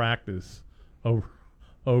from practice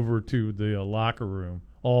over to the locker room.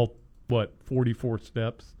 All 44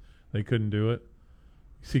 steps. They couldn't do it.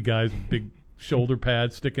 You see guys with big shoulder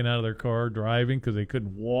pads sticking out of their car driving because they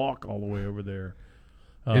couldn't walk all the way over there.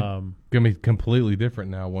 It's going to be completely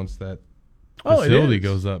different now once that facility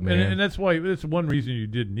goes up, man. And that's one reason you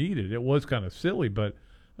did need it. It was kind of silly, but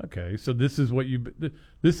okay. So this is what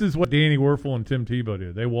Danny Werfel and Tim Tebow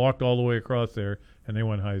did. They walked all the way across there and they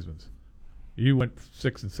won Heisman's. You went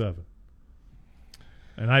 6 and 7.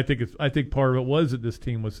 And I think part of it was that this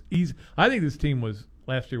team was easy. I think this team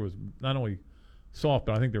last year was not only soft,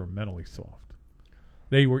 but I think they were mentally soft.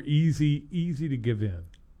 They were easy to give in.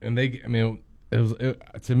 And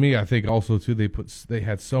to me, I think also too they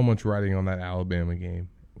had so much riding on that Alabama game.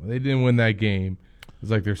 When they didn't win that game, it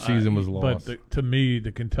was like their season was lost. But to me,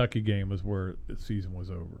 the Kentucky game was where the season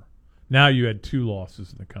was over. Now you had 2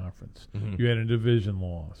 losses in the conference. Mm-hmm. You had a division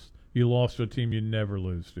loss. You lost to a team you never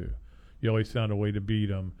lose to. You always found a way to beat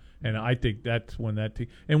them. And I think that's when that team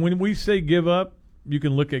 – and when we say give up, you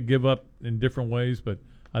can look at give up in different ways, but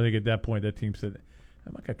I think at that point that team said,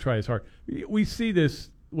 I'm not going to try as hard. We see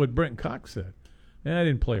this, what Brenton Cox said. And I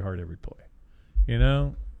didn't play hard every play.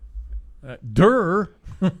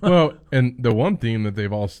 Well, and the one theme that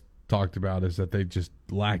they've all talked about is that they just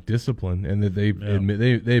lack discipline, and that they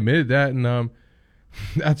admitted that. And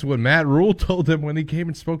that's what Matt Rule told them when he came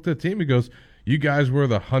and spoke to the team. He goes, you guys were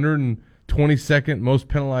the 122nd most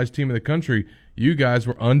penalized team in the country. You guys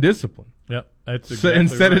were undisciplined. Yep, that's exactly and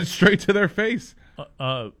said right. it straight to their face.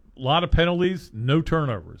 A lot of penalties, no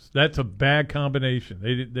turnovers. That's a bad combination.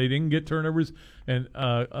 They didn't get turnovers, and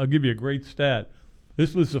I'll give you a great stat.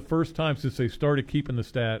 This was the first time since they started keeping the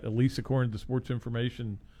stat, at least according to Sports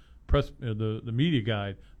Information Press, the media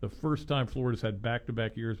guide, the first time Florida's had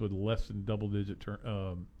back-to-back years with less than double-digit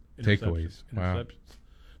takeaways. Wow.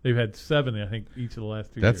 They've had 7, I think, each of the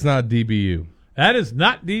last 2 years. That's not DBU. That is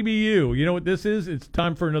not DBU. You know what this is? It's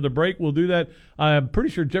time for another break. We'll do that. I'm pretty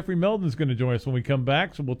sure Jeffrey Meldon's going to join us when we come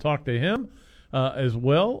back, so we'll talk to him as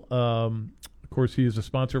well. Of course, he is a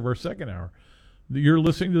sponsor of our second hour. You're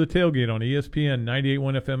listening to The Tailgate on ESPN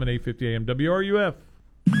 98.1 FM and 850 AM WRUF.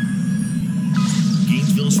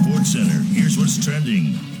 Gainesville Sports Center. Here's what's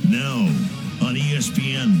trending now on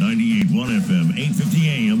ESPN 98.1 FM, 850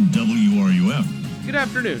 AM WRUF. Good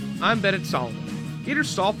afternoon. I'm Bennett Solomon.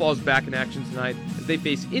 Gators softball is back in action tonight as they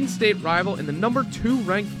face in-state rival and the number 2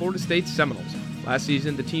 ranked Florida State Seminoles. Last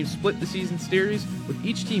season, the team split the season series, with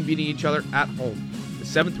each team beating each other at home. The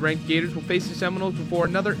 7th-ranked Gators will face the Seminoles before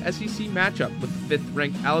another SEC matchup with the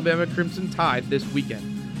 5th-ranked Alabama Crimson Tide this weekend.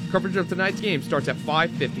 Coverage of tonight's game starts at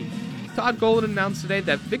 5:50. Todd Golden announced today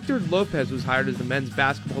that Victor Lopez was hired as the men's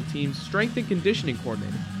basketball team's strength and conditioning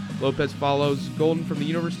coordinator. Lopez follows Golden from the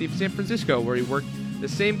University of San Francisco, where he worked the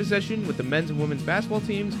same position with the men's and women's basketball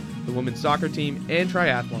teams, the women's soccer team, and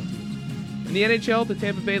triathlon teams. In the NHL, the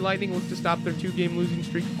Tampa Bay Lightning look to stop their 2-game losing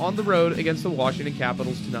streak on the road against the Washington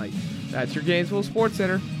Capitals tonight. That's your Gainesville Sports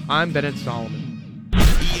Center. I'm Bennett Solomon.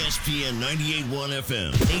 ESPN 98.1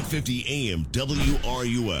 FM, 850 AM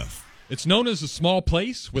WRUF. It's known as a small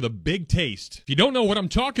place with a big taste. If you don't know what I'm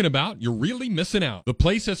talking about, you're really missing out. The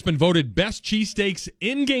place that's been voted best cheesesteaks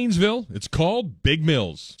in Gainesville, it's called Big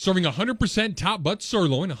Mills. Serving 100% top butt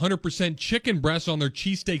sirloin, 100% chicken breast on their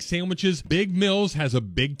cheesesteak sandwiches, Big Mills has a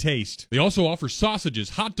big taste. They also offer sausages,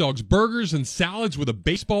 hot dogs, burgers, and salads with a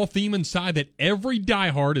baseball theme inside that every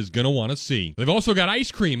diehard is going to want to see. They've also got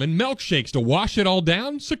ice cream and milkshakes to wash it all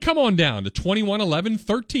down, so come on down to 2111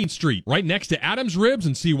 13th Street, right next to Adam's Ribs,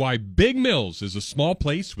 and see why Big Mills is a small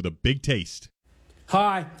place with a big taste.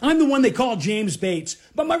 Hi, I'm the one they call James Bates,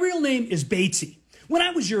 but my real name is Batesy. When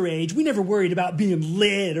I was your age, we never worried about being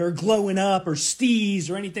lit or glowing up or steez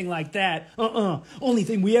or anything like that. Only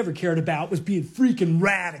thing we ever cared about was being freaking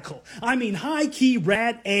radical. I mean, high-key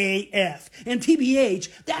rad AF. And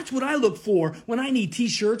TBH, that's what I look for when I need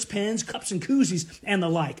t-shirts, pens, cups, and koozies, and the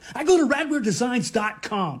like. I go to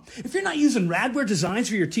radwaredesigns.com. If you're not using Radware Designs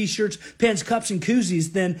for your t-shirts, pens, cups, and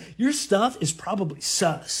koozies, then your stuff is probably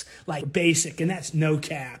sus, like basic, and that's no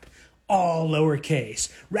cap. All lowercase.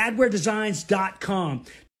 Radwaredesigns.com.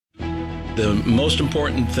 The most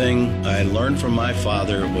important thing I learned from my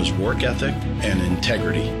father was work ethic and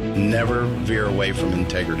integrity. Never veer away from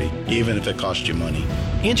integrity, even if it costs you money.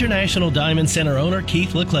 International Diamond Center owner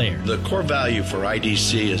Keith LeClaire. The core value for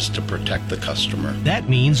IDC is to protect the customer. That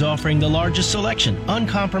means offering the largest selection,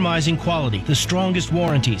 uncompromising quality, the strongest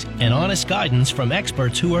warranties, and honest guidance from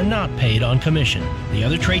experts who are not paid on commission. The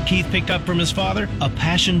other trait Keith picked up from his father, a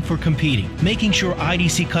passion for competing, making sure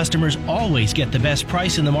IDC customers always get the best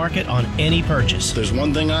price in the market on any purchase. There's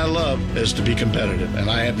one thing I love is to be competitive, and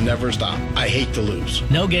I have never stopped. I hate to lose.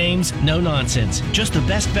 No games, no nonsense. Just the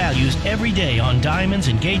best values every day on diamonds,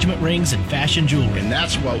 engagement rings, and fashion jewelry. And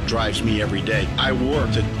that's what drives me every day. I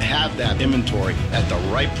work to have that inventory at the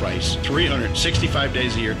right price, 365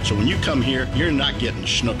 days a year. So when you come here, you're not getting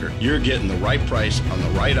schnooker. You're getting the right price on the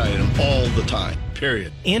right item all the time.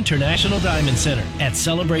 Period. International Diamond Center at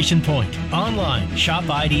Celebration Point. Online,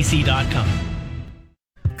 shopidc.com.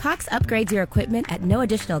 Cox upgrades your equipment at no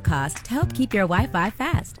additional cost to help keep your Wi-Fi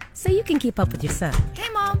fast, so you can keep up with your son. Hey,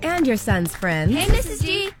 Mom. And your son's friends. Hey, Mrs.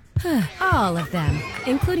 G. All of them,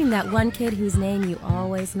 including that one kid whose name you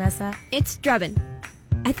always mess up. It's Drebin.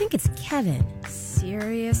 I think it's Kevin.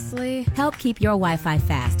 Seriously? Help keep your Wi-Fi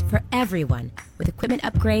fast for everyone with equipment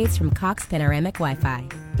upgrades from Cox Panoramic Wi-Fi.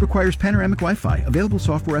 Requires panoramic Wi-Fi. Available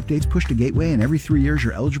software updates push to gateway, and every 3 years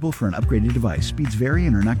you're eligible for an upgraded device. Speeds vary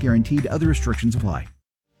and are not guaranteed. Other restrictions apply.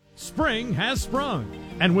 Spring has sprung,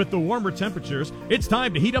 and with the warmer temperatures, it's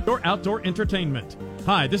time to heat up your outdoor entertainment.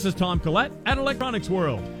 Hi, this is Tom Collette at Electronics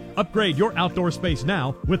World. Upgrade your outdoor space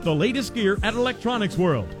now with the latest gear at Electronics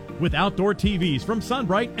World. With outdoor TVs from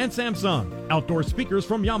Sunbright and Samsung, outdoor speakers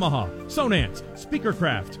from Yamaha, Sonance,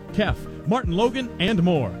 Speakercraft, Kef, Martin Logan, and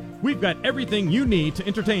more. We've got everything you need to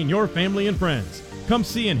entertain your family and friends. Come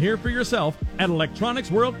see and hear for yourself at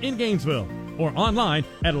Electronics World in Gainesville or online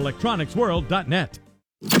at electronicsworld.net.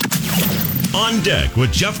 On Deck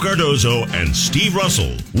with Jeff Cardozo and Steve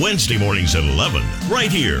Russell, Wednesday mornings at 11,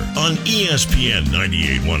 right here on ESPN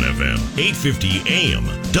 98.1 FM, 850 AM,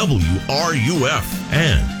 WRUF,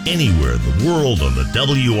 and anywhere in the world on the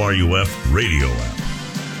WRUF radio app.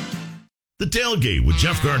 The Tailgate with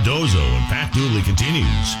Jeff Cardozo and Pat Dooley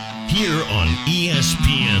continues here on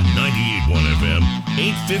ESPN 98.1 FM,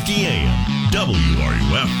 850 AM,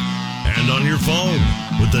 WRUF, and on your phone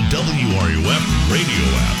with the WRUF radio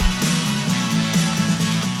app.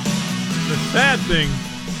 The sad thing,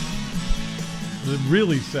 the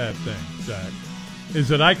really sad thing, Zach, is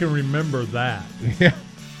that I can remember that. Yeah.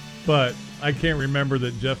 But I can't remember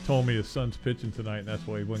that Jeff told me his son's pitching tonight, and that's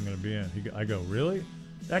why he wasn't going to be in. I go, really?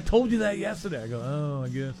 I told you that yesterday. I go, oh, I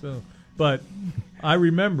guess so. But I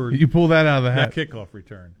remembered. You pull that out of the hat. That kickoff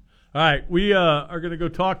return. All right, we are going to go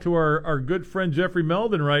talk to our good friend Jeffrey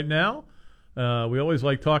Meldon right now. We always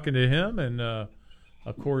like talking to him, and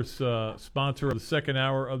of course, sponsor of the second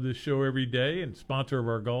hour of this show every day, and sponsor of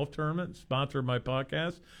our golf tournament, sponsor of my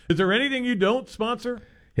podcast. Is there anything you don't sponsor?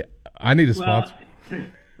 Yeah, I need a sponsor.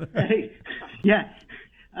 Hey, yeah.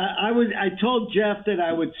 I told Jeff that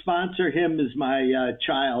I would sponsor him as my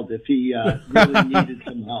child if he really needed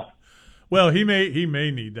some help. Well, he may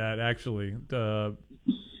need that, actually, the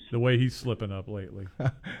way he's slipping up lately.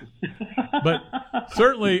 But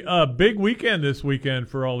certainly a big weekend this weekend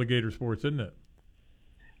for all the Gator sports, isn't it?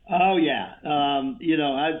 Oh yeah,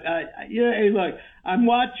 hey, look, I'm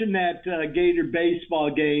watching that Gator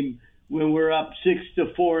baseball game when we're up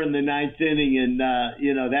 6-4 in the ninth inning, and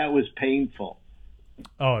that was painful.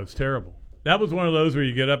 Oh, it's terrible. That was one of those where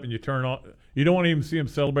you get up and you turn off. You don't want to even see them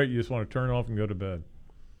celebrate. You just want to turn off and go to bed.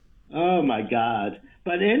 Oh my God!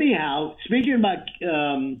 But anyhow, speaking about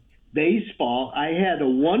baseball, I had a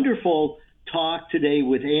wonderful talk today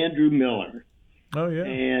with Andrew Miller. Oh, yeah.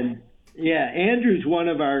 And, yeah, Andrew's one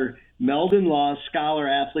of our Meldon Law Scholar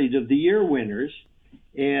Athlete of the Year winners.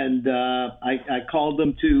 And I called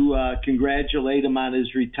him to congratulate him on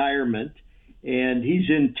his retirement. And he's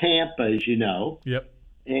in Tampa, as you know. Yep.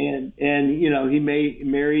 And he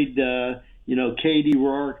married, Katie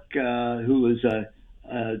Rourke, who was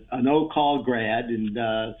an Oak Hall grad. And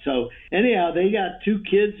so anyhow, they got 2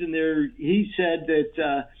 kids, and he said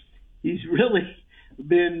that he's really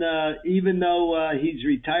been, even though he's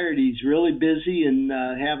retired, he's really busy and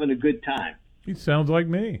having a good time. He sounds like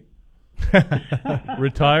me.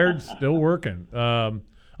 Retired, still working.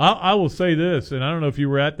 I will say this, and I don't know if you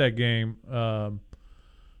were at that game,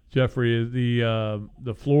 Jeffrey.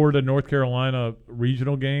 The Florida North Carolina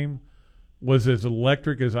regional game was as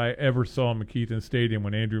electric as I ever saw McKeithen Stadium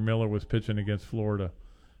when Andrew Miller was pitching against Florida,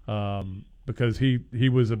 because he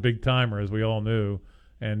was a big timer, as we all knew,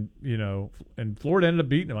 and and Florida ended up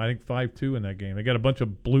beating him, I think 5-2 in that game. They got a bunch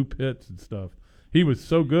of blue pits and stuff. He was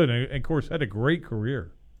so good, and of course had a great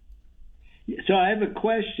career. So I have a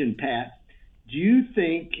question, Pat. Do you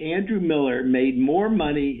think Andrew Miller made more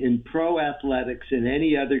money in pro athletics than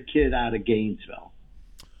any other kid out of Gainesville?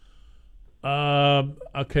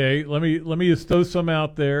 Okay, let me just throw some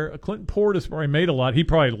out there. Clinton Portis probably made a lot. He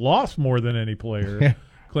probably lost more than any player,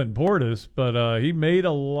 Clinton Portis, but he made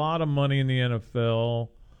a lot of money in the NFL.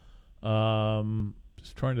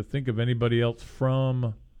 Just trying to think of anybody else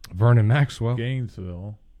from Vernon Maxwell,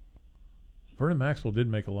 Gainesville. Vernon Maxwell did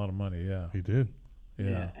make a lot of money. Yeah, he did.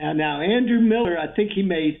 Yeah. And now Andrew Miller, I think he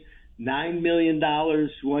made $9 million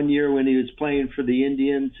one year when he was playing for the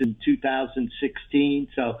Indians in 2016.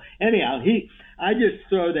 So anyhow, I just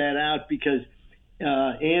throw that out because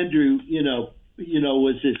Andrew,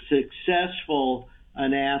 was as successful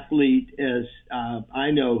an athlete as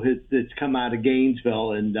I know that's come out of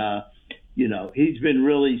Gainesville, and he's been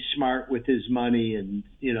really smart with his money and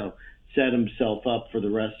set himself up for the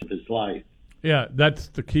rest of his life. Yeah, that's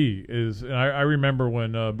the key. I remember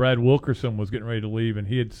when Brad Wilkerson was getting ready to leave, and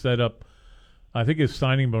he had set up, I think his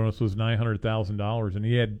signing bonus was $900,000, and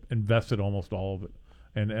he had invested almost all of it,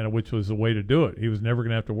 and which was the way to do it. He was never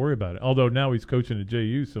going to have to worry about it. Although now he's coaching at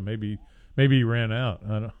JU, so maybe he ran out.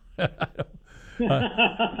 I don't.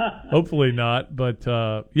 Hopefully not, but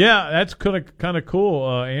that's kind of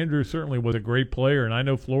cool. Andrew certainly was a great player, and I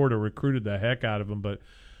know Florida recruited the heck out of him, but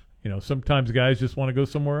sometimes guys just want to go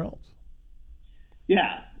somewhere else.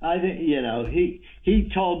 Yeah, I think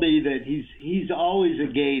he told me that he's always a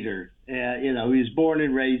Gator. He was born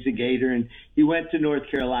and raised a Gator, and he went to North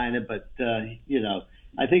Carolina. But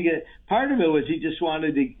I think part of it was he just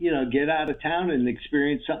wanted to get out of town and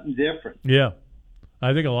experience something different. Yeah,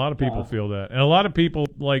 I think a lot of people feel that, and a lot of people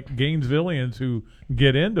like Gainesvillians who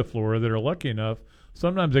get into Florida that are lucky enough.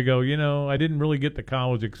 Sometimes they go, I didn't really get the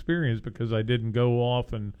college experience because I didn't go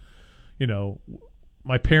off and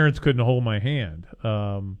my parents couldn't hold my hand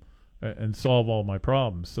and solve all my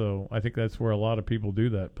problems. So I think that's where a lot of people do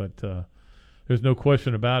that. But there's no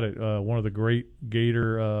question about it. One of the great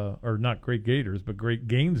Gator, or not great Gators, but great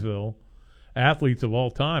Gainesville athletes of all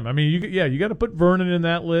time. I mean, you got to put Vernon in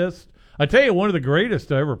that list. I tell you, one of the greatest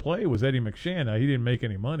to ever play was Eddie McShann. Now, he didn't make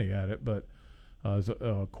any money at it, but as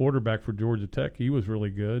a quarterback for Georgia Tech, he was really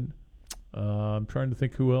good. I'm trying to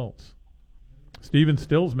think who else. Steven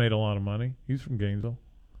Stills made a lot of money. He's from Gainesville.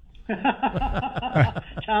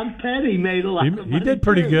 Tom Petty made a lot of money. He did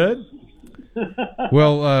pretty good.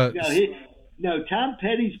 Well, Tom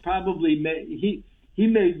Petty's probably he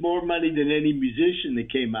made more money than any musician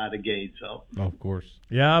that came out of Gainesville. Of course.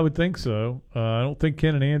 Yeah, I would think so. I don't think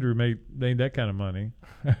Ken and Andrew made that kind of money,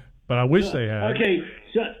 but I wish they had. Okay,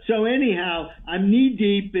 so anyhow, I'm knee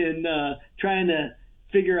deep in trying to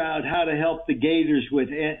figure out how to help the Gators with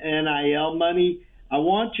NIL money. I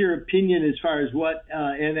want your opinion as far as what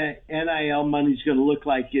NIL money is going to look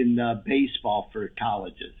like in baseball for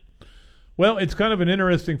colleges. Well, it's kind of an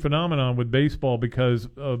interesting phenomenon with baseball because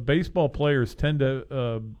baseball players tend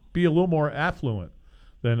to be a little more affluent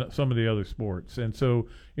than some of the other sports. And so,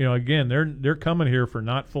 again, they're coming here for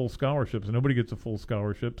not full scholarships. Nobody gets a full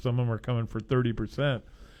scholarship. Some of them are coming for 30%.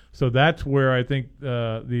 So that's where I think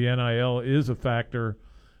the NIL is a factor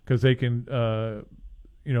because they can,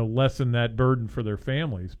 lessen that burden for their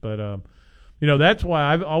families. But, that's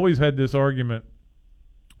why I've always had this argument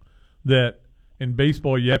that in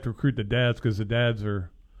baseball you have to recruit the dads because the dads they're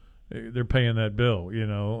paying that bill,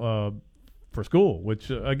 for school, which,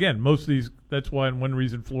 again, most of these – that's why one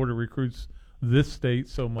reason Florida recruits this state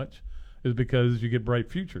so much is because you get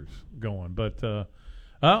bright futures going. But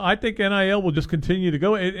I think NIL will just continue to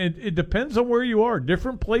go. It depends on where you are.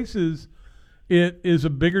 Different places, it is a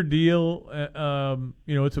bigger deal.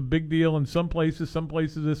 It's a big deal in some places. Some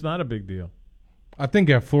places, it's not a big deal. I think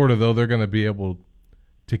at Florida, though, they're going to be able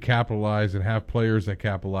to capitalize and have players that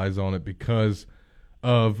capitalize on it because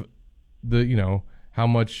of how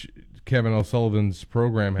much Kevin O'Sullivan's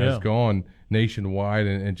program has gone nationwide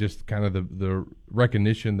and just kind of the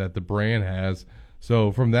recognition that the brand has.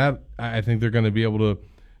 So from that, I think they're going to be able to.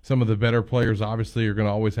 Some of the better players obviously are going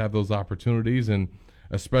to always have those opportunities, and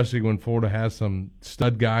especially when Florida has some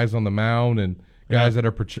stud guys on the mound and guys that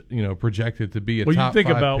are projected to be a top 5 pick.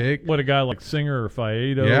 Well, you think about what a guy like Singer or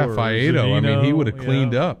Faedo. Yeah, or Faedo. Zunino, I mean, he would have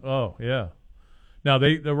cleaned up. Oh yeah. Now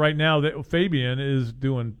right now Fabian is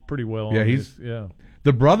doing pretty well. Yeah,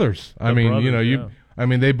 the brothers. I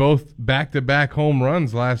mean, they both back-to-back home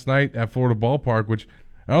runs last night at Florida Ballpark, which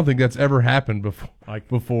I don't think that's ever happened before. I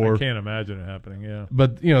can't imagine it happening. Yeah,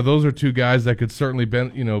 but those are two guys that could certainly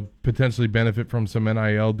potentially benefit from some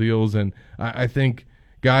NIL deals, and I think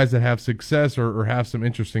guys that have success or have some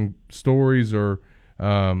interesting stories, or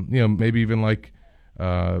maybe even like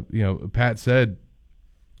Pat said,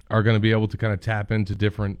 are going to be able to kind of tap into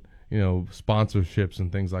different sponsorships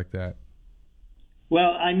and things like that.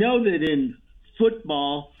 Well, I know that in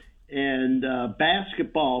football and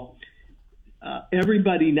basketball,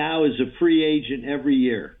 everybody now is a free agent every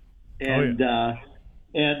year, and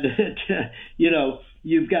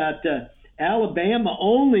you've got Alabama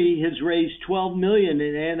only has raised $12 million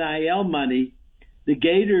in NIL money. The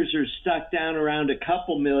Gators are stuck down around a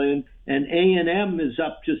couple million, and A&M is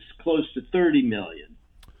up just close to $30 million.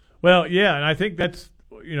 Well, yeah, and I think that's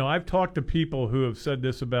I've talked to people who have said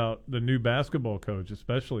this about the new basketball coach,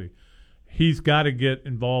 especially. He's got to get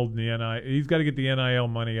involved in the NIL. He's got to get the NIL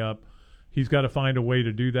money up. He's got to find a way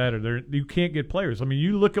to do that, or you can't get players. I mean,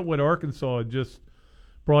 you look at what Arkansas had just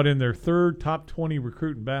brought in, their third top 20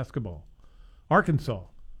 recruit in basketball. Arkansas,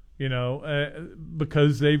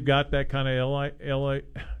 because they've got that kind of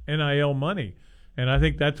NIL money. And I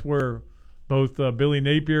think that's where both Billy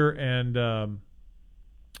Napier and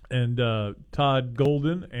Todd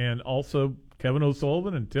Golden and also Kevin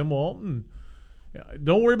O'Sullivan and Tim Walton.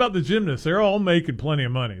 Don't worry about the gymnasts. They're all making plenty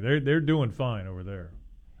of money. They're doing fine over there.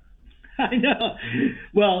 I know.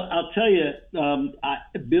 Well, I'll tell you,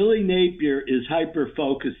 Billy Napier is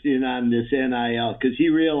hyper-focused in on this NIL because he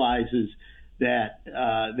realizes that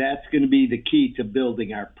that's going to be the key to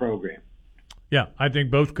building our program. Yeah, I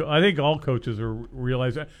think all coaches are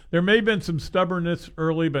realizing that. There may have been some stubbornness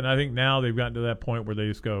early, but I think now they've gotten to that point where they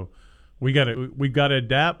just go, we've got to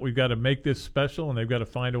adapt, we've got to make this special, and they've got to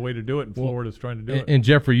find a way to do it, and Florida's trying to do it. And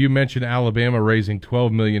Jeffrey, you mentioned Alabama raising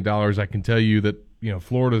 $12 million. I can tell you that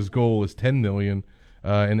Florida's goal is $10 million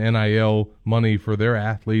in NIL money for their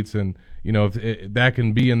athletes, and if that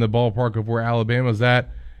can be in the ballpark of where Alabama's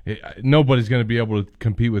at, nobody's going to be able to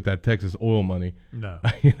compete with that Texas oil money.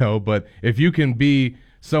 No. But if you can be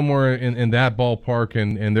somewhere in that ballpark,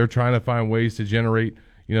 and they're trying to find ways to generate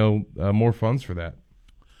more funds for that.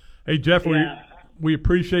 Hey, Jeff, we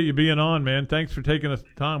appreciate you being on, man. Thanks for taking us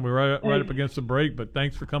time. We're right up against the break, but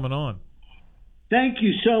thanks for coming on. Thank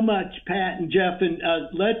you so much, Pat and Jeff. And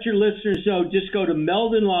let your listeners know, just go to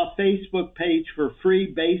Meldon Law Facebook page for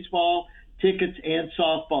free baseball tickets and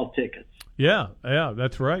softball tickets. Yeah,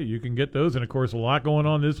 that's right. You can get those. And, of course, a lot going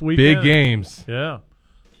on this weekend. Big games. Yeah,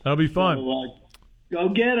 that'll be fun. So, go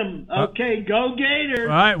get them. Okay, go Gators. All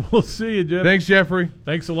right, we'll see you, Jeff. Thanks, Jeffrey.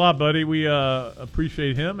 Thanks a lot, buddy. We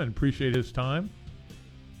appreciate him and appreciate his time.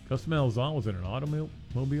 Gus Malzahn was in an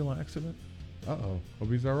automobile accident. Uh-oh. Hope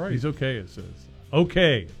he's all right. He's okay, it says.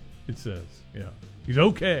 Okay, it says. Yeah, he's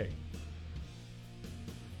okay.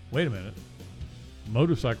 Wait a minute.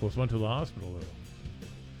 Motorcyclist went to the hospital, though.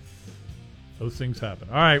 Those things happen.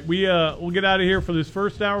 All right, we'll get out of here for this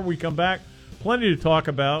first hour. We come back. Plenty to talk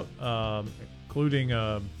about, including,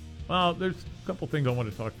 there's a couple things I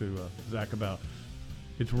want to talk to Zach about.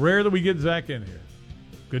 It's rare that we get Zach in here.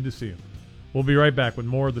 Good to see him. We'll be right back with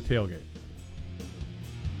more of The Tailgate.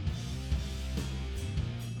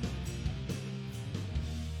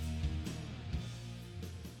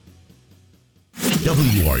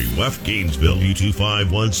 WRUF Gainesville,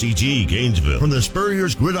 U251CG Gainesville. From the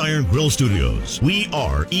Spurrier's Gridiron Grill Studios, we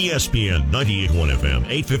are ESPN 98.1 FM,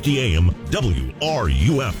 850 AM,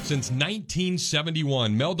 WRUF. Since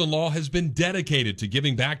 1971, Meldon Law has been dedicated to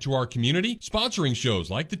giving back to our community, sponsoring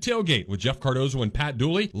shows like The Tailgate with Jeff Cardozo and Pat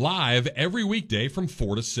Dooley, live every weekday from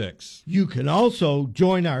 4 to 6. You can also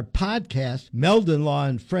join our podcast, Meldon Law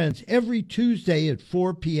and Friends, every Tuesday at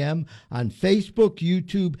 4 p.m. on Facebook,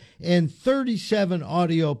 YouTube, and 37 on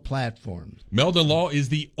audio platforms. Meldon Law is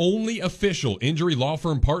the only official injury law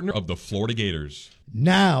firm partner of the Florida Gators.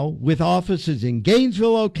 Now, with offices in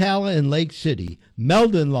Gainesville, Ocala, and Lake City,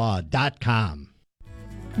 meldonlaw.com.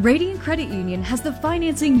 Radiant Credit Union has the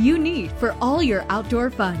financing you need for all your outdoor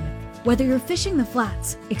fun. Whether you're fishing the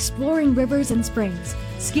flats, exploring rivers and springs,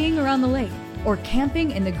 skiing around the lake, or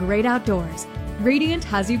camping in the great outdoors, Radiant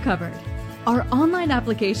has you covered. Our online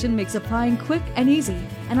application makes applying quick and easy,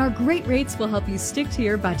 and our great rates will help you stick to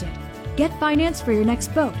your budget. Get finance for your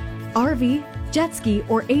next boat, RV, jet ski,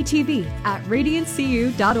 or ATV at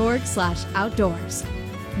radiantcu.org/outdoors.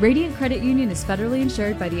 Radiant Credit Union is federally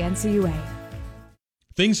insured by the NCUA.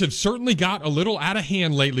 Things have certainly got a little out of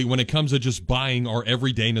hand lately when it comes to just buying our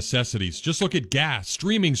everyday necessities. Just look at gas,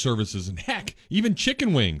 streaming services, and heck, even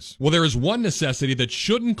chicken wings. Well, there is one necessity that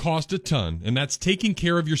shouldn't cost a ton, and that's taking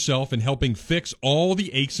care of yourself and helping fix all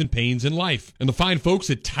the aches and pains in life. And the fine folks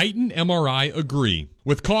at Titan MRI agree.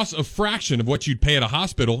 With costs a fraction of what you'd pay at a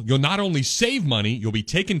hospital, you'll not only save money, you'll be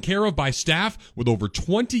taken care of by staff with over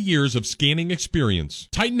 20 years of scanning experience.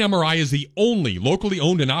 Titan MRI is the only locally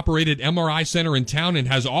owned and operated MRI center in town and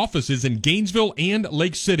has offices in Gainesville and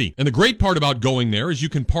Lake City. And the great part about going there is you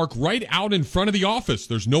can park right out in front of the office.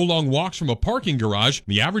 There's no long walks from a parking garage.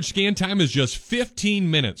 The average scan time is just 15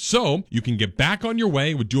 minutes. So you can get back on your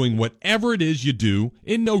way with doing whatever it is you do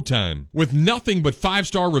in no time. With nothing but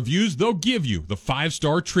 5-star reviews, they'll give you the 5-star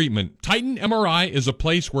treatment. Titan MRI is a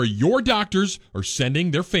place where your doctors are sending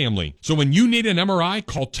their family. So when you need an MRI,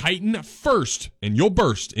 call Titan first, and you'll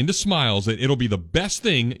burst into smiles that it'll be the best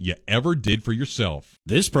thing you ever did for yourself.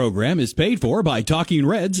 This program is paid for by Talking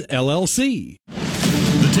Reds, LLC.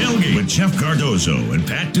 The Tailgate with Jeff Cardozo and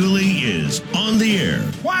Pat Dooley is on the air.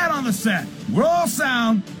 Quiet on the set. Roll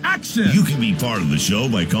sound. Action. You can be part of the show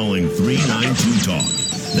by calling 392-TALK.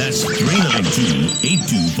 That's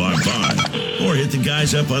 392-8255. Or hit the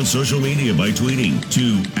guys up on social media by tweeting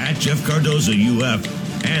to @JeffCardozoUF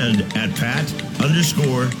and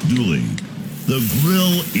 @Pat_Dooley. The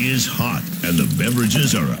grill is hot and the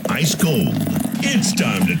beverages are ice cold. It's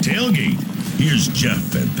time to tailgate. Here's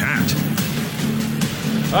Jeff and Pat.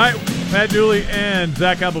 All right, Pat Dooley and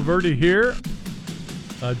Zach Abolverdi here.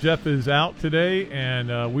 Jeff is out today,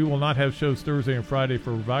 and we will not have shows Thursday and Friday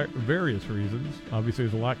for various reasons. Obviously,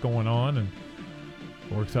 there's a lot going on, and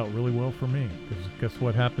it works out really well for me. Because guess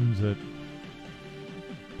what happens at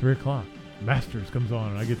 3 o'clock? Masters comes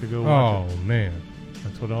on, and I get to go watch it. Oh, man.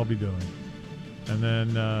 That's what I'll be doing. And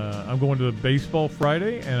then I'm going to baseball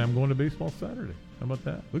Friday, and I'm going to baseball Saturday. How about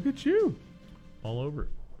that? Look at you. All over it.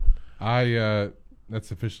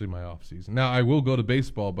 That's officially my off season. Now, I will go to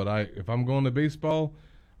baseball, but if I'm going to baseball,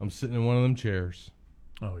 I'm sitting in one of them chairs.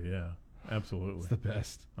 Oh, yeah. Absolutely. It's the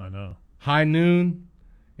best. I know. High noon,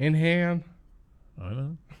 in hand. I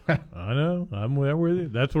know. I know. I'm there with you.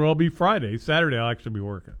 That's where I'll be Friday. Saturday, I'll actually be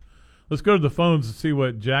working. Let's go to the phones and see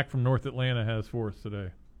what Jack from North Atlanta has for us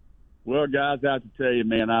today. Well, guys, I have to tell you,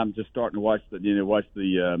 man, I'm just starting to watch my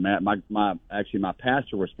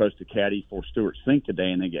pastor was supposed to caddy for Stuart Sink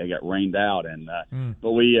today, and they got rained out. And but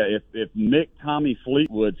if Mick Tommy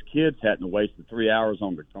Fleetwood's kids hadn't wasted 3 hours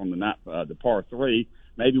on the par 3,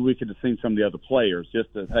 maybe we could have seen some of the other players.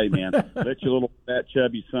 Just to, hey, man, let your little fat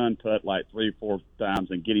chubby son putt like 3 or 4 times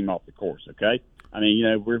and get him off the course, okay? I mean, you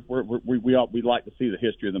know, we like to see the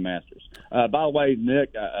history of the Masters. By the way,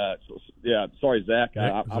 Nick, sorry, Zach,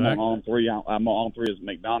 I'm on 3. I'm on 3 as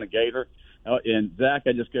McDonough Gator. And Zach,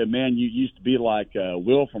 I just go, man, you used to be like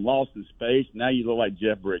Will from Lost in Space. Now you look like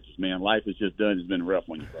Jeff Bridges, man. Life is just done. It's been rough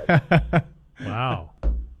on you, brother. Wow.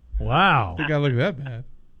 I think I look that bad.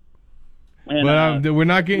 And, but we're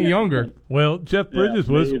not getting younger. Well, Jeff Bridges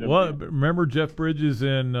was. Well, remember Jeff Bridges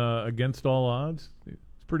in Against All Odds? He's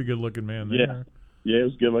a pretty good-looking man there. Yeah, he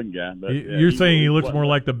was a good-looking guy. But, you're saying he looks more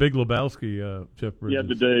like the Big Lebowski, Jeff Bridges? Yeah,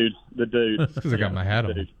 the dude. Because I got my hat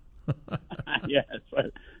on. Yeah.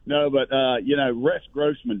 No, but, Rex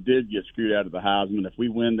Grossman did get screwed out of the Heisman. If we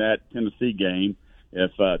win that Tennessee game,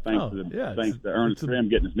 thanks to Ernest Grimm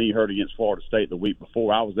getting his knee hurt against Florida State the week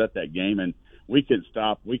before, I was at that game, and we couldn't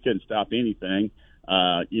stop anything.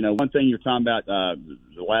 One thing you're talking about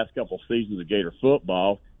the last couple of seasons of Gator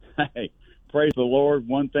football, hey, praise the Lord,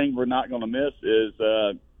 one thing we're not going to miss is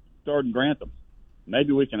Jordan Grantham.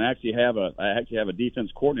 Maybe we can actually have a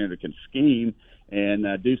defense coordinator that can scheme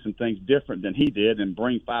and do some things different than he did and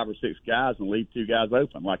bring 5 or 6 guys and leave 2 guys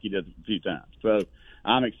open like he did a few times. So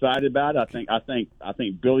I'm excited about it. I think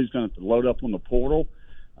Billy's going to load up on the portal.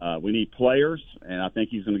 We need players, and I think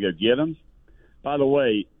he's going to go get them. By the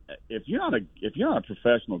way, if you're not a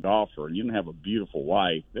professional golfer and you don't have a beautiful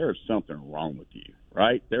wife, there is something wrong with you,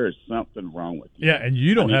 right? There is something wrong with you. Yeah, and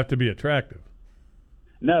you don't have to be attractive.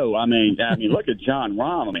 No, I mean, look at John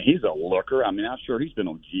Rahm. I mean, he's a looker. I mean, I'm sure he's been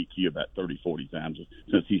on GQ about 30, 40 times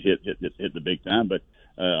since he's hit the big time. But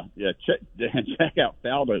check out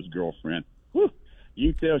Faldo's girlfriend. Whew.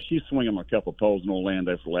 You can tell she's swinging a couple poles in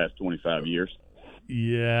Orlando for the last 25 years.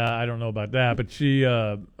 Yeah, I don't know about that, but she.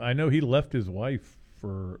 I know he left his wife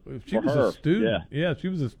for was her. A student. Yeah, she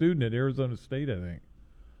was a student at Arizona State, I think.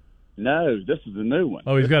 No, this is the new one.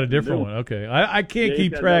 Oh, he's got a different one. Okay, I can't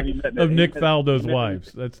keep track of Nick Faldo's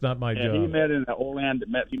wives. That's not my job. He met in Orlando.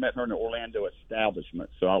 He met her in the Orlando establishment.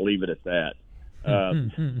 So I'll leave it at that.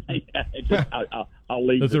 I'll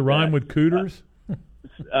leave. Does it rhyme with cooters?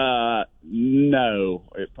 No,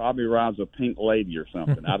 it probably rhymes with pink lady or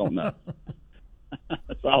something. I don't know.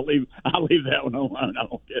 So I'll leave that one alone.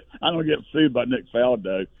 I don't get sued by Nick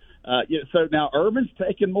Faldo. So now Urban's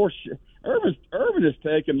taking more. Urban has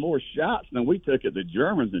taken more shots than we took at the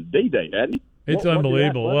Germans in D-Day, hadn't he? It's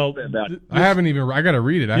unbelievable. Well, I haven't even. I got to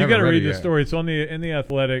read it. You got to read the story. It's on in the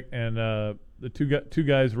Athletic, and the two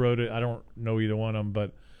guys wrote it. I don't know either one of them,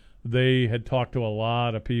 but they had talked to a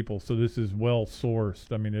lot of people, so this is well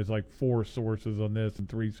sourced. I mean, there's like 4 sources on this and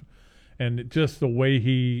 3, and just the way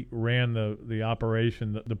he ran the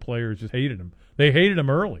operation, the players just hated him. They hated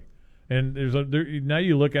him early, and now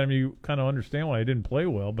you look at him, you kind of understand why he didn't play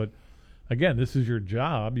well. But again, this is your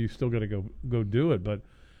job; you still got to go do it. But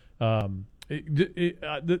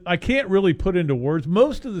I can't really put into words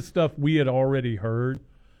most of the stuff we had already heard.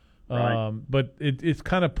 Right. But it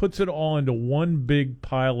kind of puts it all into one big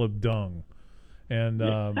pile of dung, and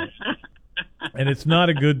and it's not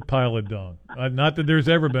a good pile of dung. Not that there's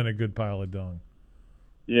ever been a good pile of dung.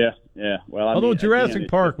 Yeah. Well, although Jurassic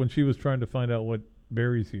Park, when she was trying to find out what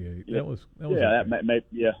berries he ate, that was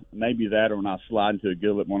maybe that, or when I slide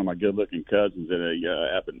into one of my good-looking cousins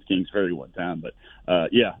up in Kings Ferry one time. But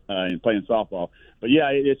and playing softball. But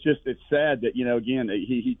it's sad that again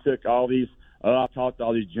he took all these. I've talked to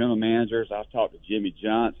all these general managers. I've talked to Jimmy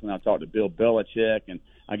Johnson. I've talked to Bill Belichick, and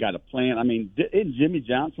I got a plan. I mean, isn't Jimmy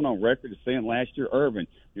Johnson on record as saying last year, Irvin,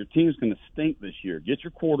 your team's going to stink this year. Get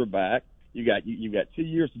your quarterback. You got 2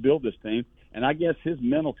 years to build this team. And I guess his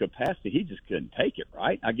mental capacity, he just couldn't take it,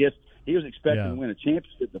 right? I guess he was expecting to win a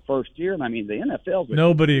championship the first year. And I mean, the NFL's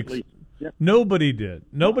nobody did.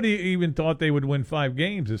 Nobody even thought they would win 5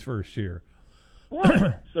 games his first year.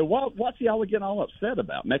 Right. So what's he all getting all upset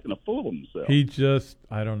about? Making a fool of himself?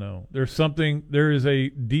 I don't know. There is a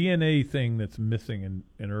DNA thing that's missing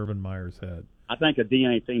in Urban Meyer's head. I think a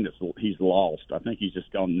DNA thing he's lost. I think he's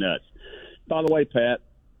just gone nuts. By the way, Pat,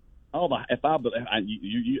 I'll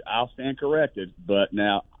stand corrected, but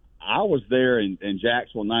now I was there in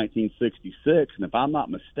Jacksonville 1966, and if I'm not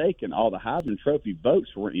mistaken, all the Heisman Trophy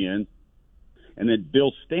votes were in. And then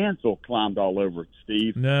Bill Stansel climbed all over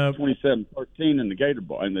Steve. No, 27-13 in the Gator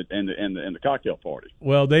Bowl and the cocktail party.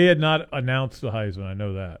 Well, they had not announced the Heisman. I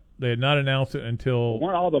know that they had not announced it until.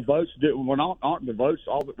 Weren't all the votes due? Weren't all the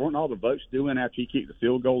votes due in after he kicked the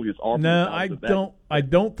field goal against Auburn? No, I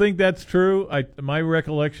don't think that's true. My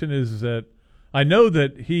recollection is that I know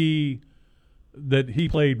that he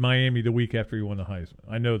played Miami the week after he won the Heisman.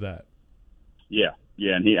 I know that. Yeah.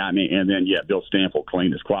 Yeah, and then Bill Stanfield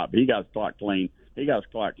cleaned his clock. But he got his clock clean. He got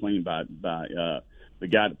his clock cleaned by the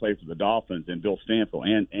guy that played for the Dolphins and Bill Stanfield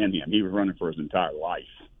and him. He was running for his entire life.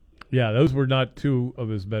 Yeah, those were not 2 of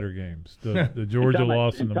his better games. The Georgia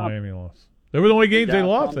loss and the Miami loss. They were the only games they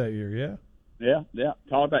lost that year. Yeah. Yeah.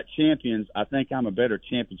 Talk about champions. I think I'm a better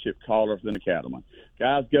championship caller than the Cattleman.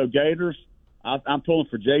 Guys, go Gators! I'm pulling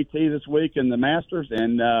for JT this week in the Masters,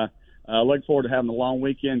 and looking forward to having a long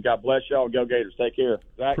weekend. God bless y'all. Go Gators. Take care.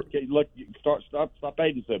 Zach, look, stop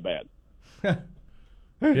hating so bad.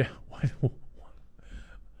 Yeah.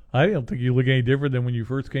 I don't think you look any different than when you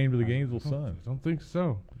first came to the Gainesville Sun. I don't think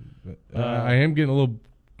so. But, I am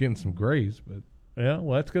getting some grays, but yeah,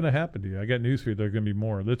 well, that's going to happen to you. I got news for you. There's going to be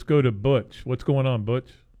more. Let's go to Butch. What's going on, Butch?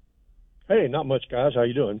 Hey, not much, guys. How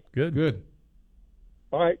you doing? Good.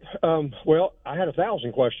 All right. Well, I had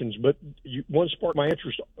 1,000 questions, but one sparked my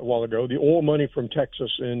interest a while ago. The oil money from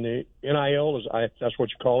Texas and the NIL, that's what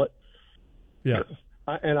you call it. Yeah.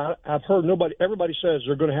 I've heard everybody says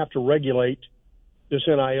they're going to have to regulate this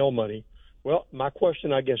NIL money. Well, my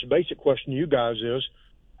question, I guess, basic question to you guys is,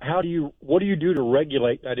 what do you do to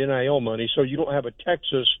regulate that NIL money so you don't have a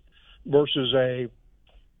Texas versus a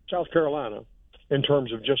South Carolina in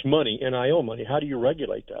terms of just money, NIL money? How do you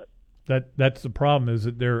regulate that? That's the problem. Is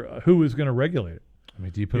that who is going to regulate it? I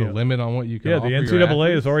mean, do you put a limit on what you can? Yeah, the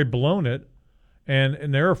NCAA has already blown it,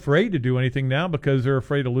 and they're afraid to do anything now because they're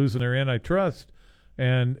afraid of losing their antitrust.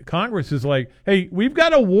 And Congress is like, hey, we've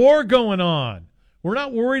got a war going on. We're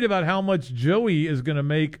not worried about how much Joey is going to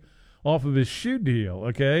make off of his shoe deal.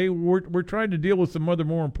 Okay, we're trying to deal with some other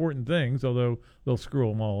more important things, although they'll screw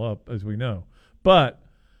them all up, as we know. But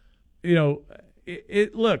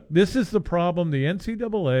look, this is the problem. The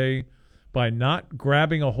NCAA, by not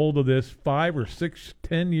grabbing a hold of this 5 or 6,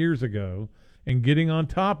 10 years ago and getting on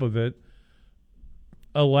top of it,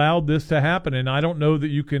 allowed this to happen. And I don't know that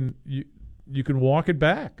you can walk it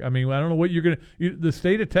back. I mean, I don't know what you're going to. The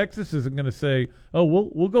state of Texas isn't going to say, "Oh,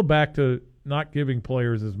 we'll go back to not giving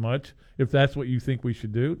players as much if that's what you think we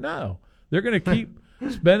should do." No, they're going to keep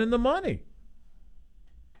spending the money.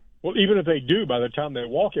 Well, even if they do, by the time they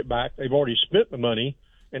walk it back, they've already spent the money.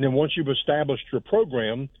 And then once you've established your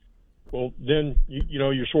program, well, then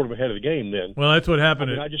you're sort of ahead of the game. Then, well, that's what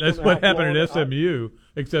happened. That's what happened at SMU.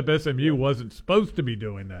 Except SMU wasn't supposed to be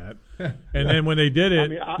doing that. And then when they did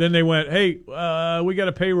it, then they went, "Hey, we got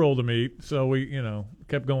a payroll to meet," so we,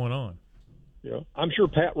 kept going on. Yeah, I'm sure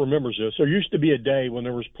Pat remembers this. There used to be a day when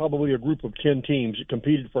there was probably a group of 10 teams that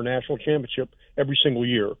competed for a national championship every single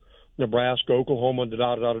year. Nebraska, Oklahoma,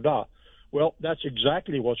 da-da-da-da-da. Well, that's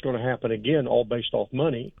exactly what's going to happen again, all based off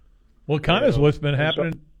money. Well, kind of is what's been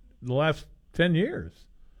happening the last 10 years.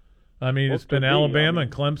 I mean, it's been Alabama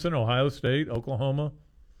and Clemson, Ohio State, Oklahoma.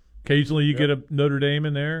 Occasionally you get a Notre Dame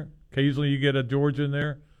in there. Occasionally you get a Georgia in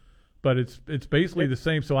there. But it's basically the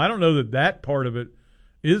same. So I don't know that part of it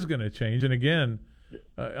is going to change. And, again,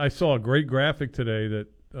 I saw a great graphic today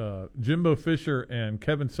that Jimbo Fisher and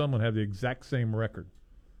Kevin Sumlin have the exact same record.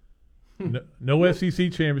 No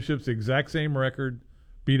SEC championships, the exact same record,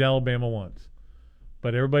 beat Alabama once.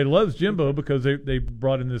 But everybody loves Jimbo because they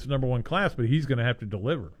brought in this number one class, but he's going to have to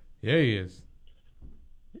deliver. Yeah, he is.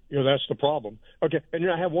 That's the problem. Okay,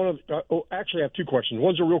 and I have actually I have two questions.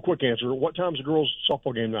 One's a real quick answer. What time's the girls'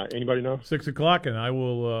 softball game night? Anybody know? 6 o'clock, and I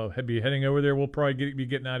will be heading over there. We'll probably be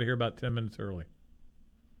getting out of here about 10 minutes early.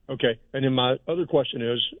 Okay, and then my other question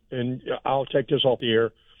is, and I'll take this off the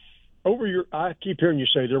air. I keep hearing you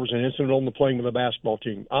say there was an incident on the plane with a basketball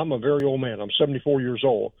team. I'm a very old man. I'm 74 years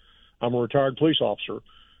old. I'm a retired police officer.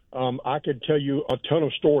 I could tell you a ton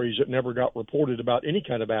of stories that never got reported about any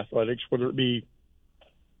kind of athletics, whether it be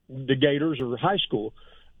the Gators or high school.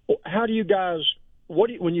 How do you guys,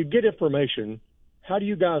 when you get information, how do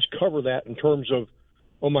you guys cover that in terms of,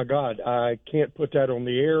 oh my God, I can't put that on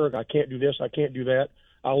the air, I can't do this, I can't do that,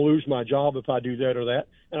 I'll lose my job if I do that or that?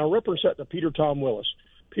 And I reference that to Peter Tom Willis.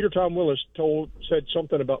 Peter Tom Willis said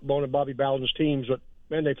something about Bobby Bowden's teams, but,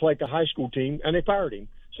 man, they play like a high school team, and they fired him.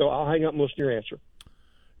 So I'll hang up and listen to your answer.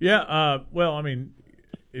 Yeah, well, I mean,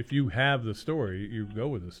 if you have the story, you go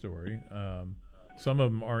with the story. Some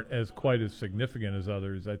of them aren't quite as significant as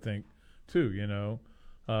others, I think, too,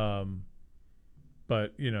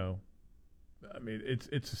 But, I mean, it's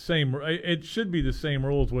the same. It should be the same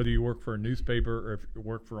rules whether you work for a newspaper or if you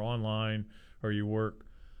work for online or you work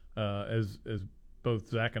as both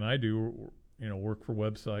Zach and I do, work for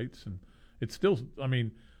websites. And it's still, I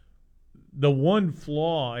mean, the one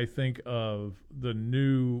flaw, I think, of the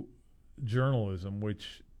new journalism,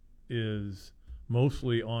 which is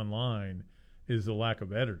mostly online, is the lack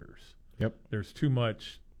of editors. Yep. There's too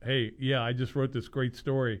much, hey, yeah, I just wrote this great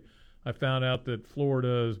story. I found out that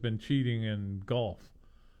Florida has been cheating in golf.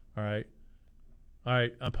 All right,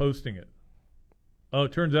 I'm posting it. Oh,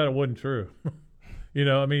 it turns out it wasn't true.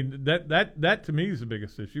 I mean, that to me is the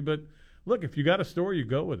biggest issue. But look, if you got a story, you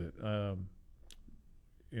go with it.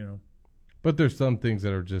 But there's some things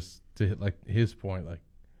that are just, to hit like his point, like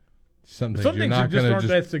some things you're not going to aren't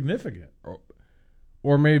that significant.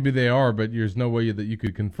 Or maybe they are, but there's no way that you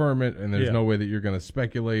could confirm it, and there's no way that you're going to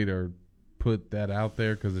speculate or put that out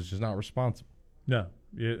there because it's just not responsible. No,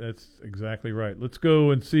 yeah, that's exactly right. Let's go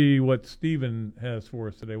and see what Steven has for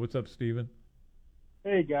us today. What's up, Steven?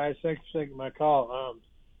 Hey, guys. Thanks for taking my call.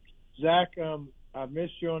 Zach, I've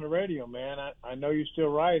missed you on the radio, man. I know you're still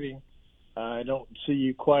writing. I don't see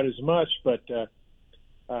you quite as much, but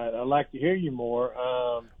I'd like to hear you more.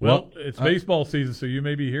 Well, it's baseball season, so you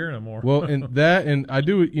may be hearing them more. Well, and I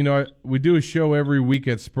do, we do a show every week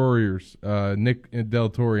at Spurrier's. Nick Del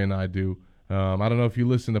Torre and I do. I don't know if you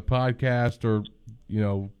listen to podcasts or,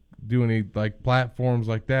 do any like platforms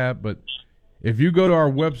like that, but if you go to our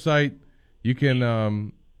website, you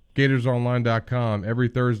can GatorsOnline.com. Every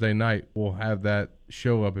Thursday night we'll have that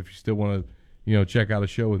show up if you still want to, check out a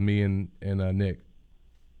show with me and Nick.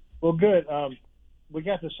 Well, good. We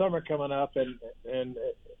got the summer coming up, and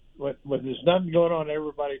when there's nothing going on,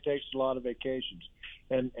 everybody takes a lot of vacations,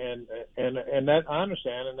 and that I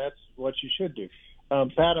understand, and that's what you should do.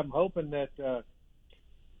 Pat, I'm hoping that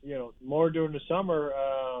more during the summer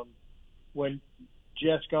when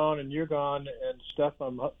Jeff's gone and you're gone and stuff.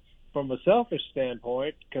 From a selfish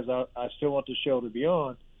standpoint, because I still want the show to be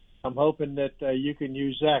on, I'm hoping that you can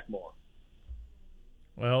use Zach more.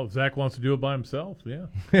 Well, Zach wants to do it by himself. Yeah.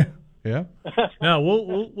 Yeah. No,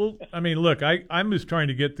 we'll. I mean, look, I'm just trying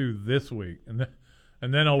to get through this week, and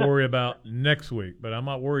then I'll worry about next week. But I'm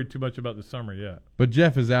not worried too much about the summer yet. But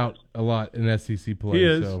Jeff is out a lot in SEC play. He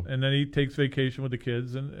is, so. and then he takes vacation with the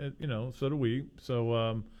kids, and so do we.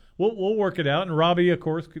 So we'll work it out. And Robbie, of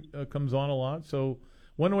course, comes on a lot. So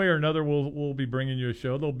one way or another, we'll be bringing you a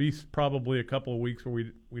show. There'll be probably a couple of weeks where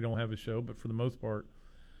we don't have a show, but for the most part,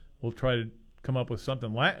 we'll try to come up with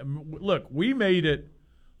something. Look, we made it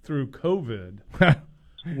through COVID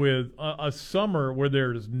with a summer where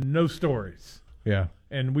there's no stories. Yeah.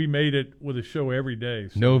 And we made it with a show every day.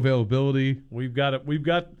 So no availability. We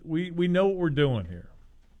know what we're doing here.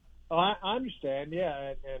 Oh, I understand.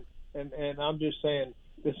 Yeah. And I'm just saying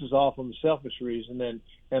this is all from a selfish reason.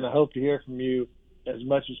 And I hope to hear from you as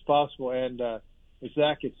much as possible. And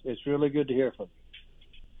Zach, it's really good to hear from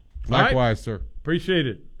you. Likewise, sir. Appreciate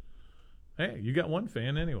it. Hey, you got one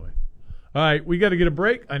fan anyway. All right, we got to get a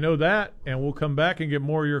break. I know that, and we'll come back and get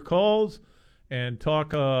more of your calls and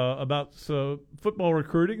talk about football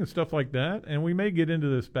recruiting and stuff like that. And we may get into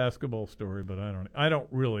this basketball story, but I don't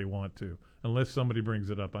really want to unless somebody brings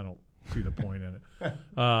it up. I don't see the point in it.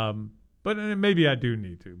 But maybe I do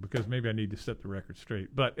need to because maybe I need to set the record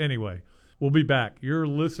straight. But anyway, we'll be back. You're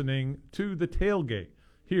listening to The Tailgate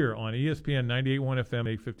here on ESPN 98.1 FM,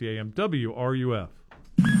 850 AM, WRUF.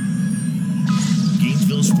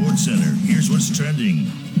 Gainesville Sports Center. Here's what's trending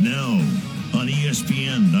now on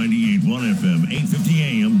ESPN 98.1 FM, 850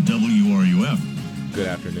 AM, WRUF. Good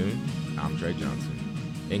afternoon. I'm Trey Johnson.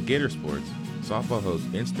 In Gator Sports, softball hosts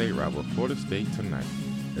in-state rival Florida State tonight.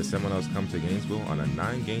 The Seminoles come to Gainesville on a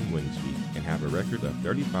 9-game winning streak and have a record of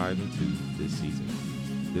 35-2 this season.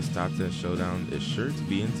 This top 10 showdown is sure to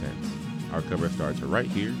be intense. Our coverage starts right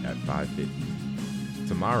here at 5:50.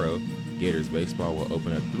 Tomorrow, Gators baseball will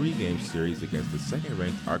open a 3-game series against the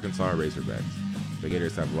second-ranked Arkansas Razorbacks. The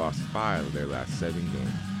Gators have lost 5 of their last 7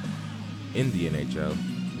 games. In the NHL,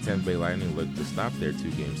 the Tampa Bay Lightning look to stop their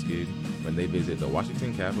 2-game skid when they visit the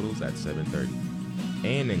Washington Capitals at 7:30.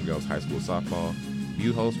 And in girls high school softball,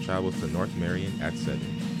 Buchholz travels to North Marion at 7.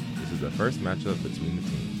 This is the first matchup between the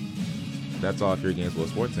teams. That's all for your Gainesville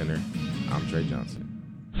Sports Center. I'm Trey Johnson.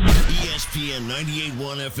 ESPN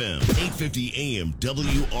 98.1 FM, 850 AM,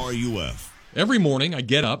 WRUF. Every morning I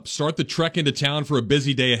get up, start the trek into town for a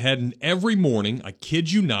busy day ahead, and every morning, I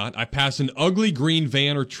kid you not, I pass an ugly green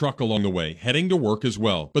van or truck along the way, heading to work as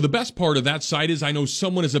well. But the best part of that sight is I know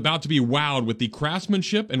someone is about to be wowed with the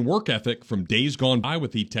craftsmanship and work ethic from days gone by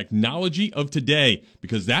with the technology of today,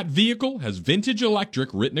 because that vehicle has Vintage Electric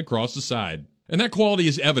written across the side. And that quality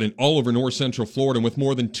is evident all over North Central Florida. And with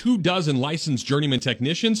more than 24 licensed journeyman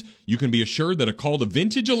technicians, you can be assured that a call to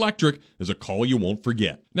Vintage Electric is a call you won't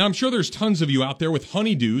forget. Now, I'm sure there's tons of you out there with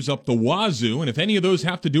honeydews up the wazoo, and if any of those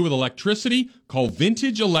have to do with electricity, call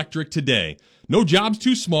Vintage Electric today. No job's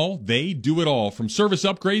too small. They do it all, from service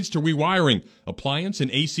upgrades to rewiring, appliance and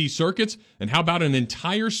AC circuits, and how about an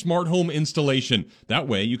entire smart home installation? That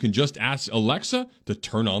way you can just ask Alexa to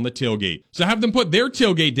turn on the tailgate. So have them put their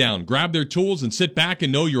tailgate down, grab their tools, and sit back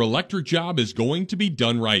and know your electric job is going to be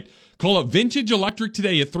done right. Call up Vintage Electric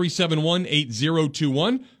today at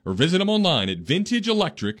 371-8021 or visit them online at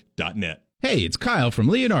vintageelectric.net. Hey, it's Kyle from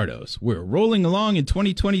Leonardo's. We're rolling along in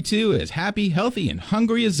 2022 as happy, healthy, and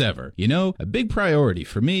hungry as ever. You know, a big priority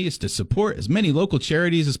for me is to support as many local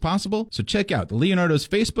charities as possible, so check out the Leonardo's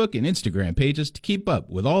Facebook and Instagram pages to keep up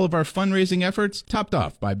with all of our fundraising efforts, topped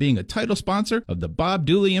off by being a title sponsor of the Bob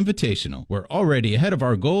Dooley Invitational. We're already ahead of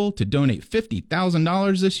our goal to donate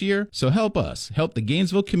 $50,000 this year, so help us help the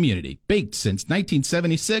Gainesville community. Baked since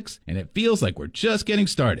 1976, and it feels like we're just getting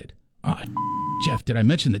started. Jeff, did I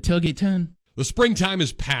mention the Tailgate 10? The springtime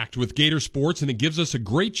is packed with Gator sports, and it gives us a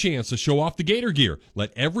great chance to show off the Gator gear.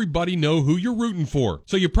 Let everybody know who you're rooting for.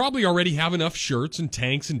 So you probably already have enough shirts and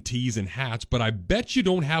tanks and tees and hats, but I bet you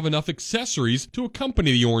don't have enough accessories to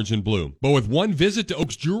accompany the orange and blue. But with one visit to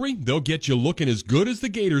Oaks Jewelry, they'll get you looking as good as the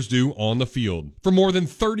Gators do on the field. For more than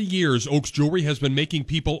 30 years, Oaks Jewelry has been making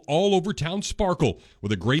people all over town sparkle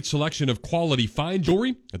with a great selection of quality fine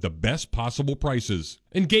jewelry at the best possible prices.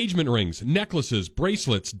 Engagement rings, necklaces,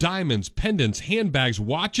 bracelets, diamonds, pendants, handbags,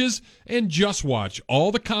 watches, and just watch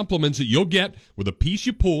all the compliments that you'll get with a piece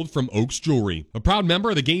you pulled from Oaks Jewelry. A proud member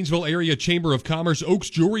of the Gainesville Area Chamber of Commerce, Oaks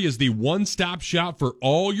Jewelry is the one-stop shop for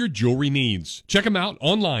all your jewelry needs. Check them out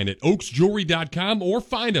online at oaksjewelry.com or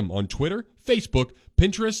find them on Twitter, Facebook,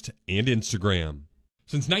 Pinterest, and Instagram.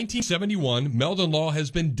 Since 1971, Meldon Law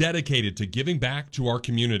has been dedicated to giving back to our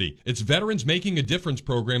community. Its Veterans Making a Difference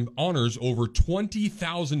program honors over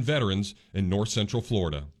 20,000 veterans in North Central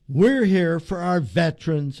Florida. We're here for our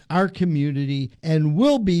veterans, our community, and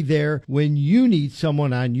we'll be there when you need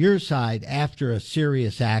someone on your side after a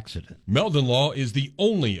serious accident. Meldon Law is the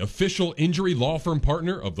only official injury law firm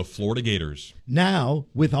partner of the Florida Gators. Now,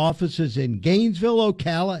 with offices in Gainesville,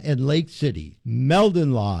 Ocala, and Lake City,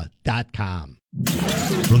 meldonlaw.com.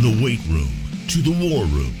 From the weight room to the war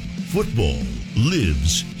room, football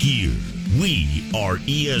lives here. We are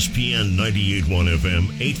ESPN 98.1 FM,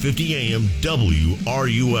 850 AM,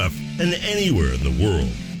 WRUF, and anywhere in the world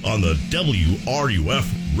on the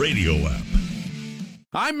WRUF radio app.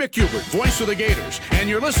 I'm Mick Hubert, voice of the Gators, and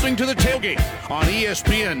you're listening to The Tailgate on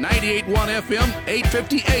ESPN 98.1 FM,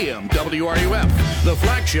 850 AM, WRUF, the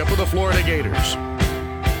flagship of the Florida Gators.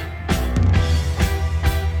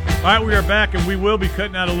 All right, we are back, and we will be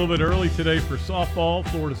cutting out a little bit early today for softball.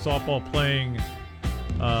 Florida softball playing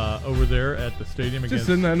over there at the stadium against.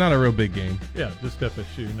 Just not a real big game. Yeah, just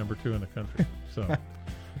FSU, number 2 in the country. So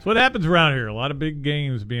that's what happens around here. A lot of big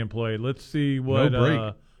games being played. Let's see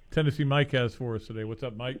what Tennessee Mike has for us today. What's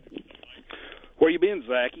up, Mike? Where you been,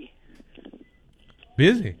 Zachy?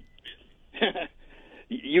 Busy.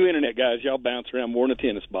 You internet guys, y'all bounce around more than a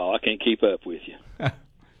tennis ball. I can't keep up with you.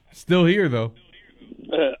 Still here, though.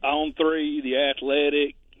 On 3, the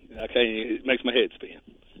Athletic. It makes my head spin.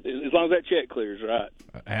 As long as that check clears, right?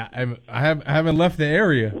 I haven't left the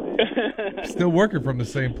area. Still working from the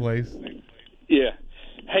same place. Yeah.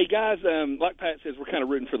 Hey, guys, like Pat says, we're kind of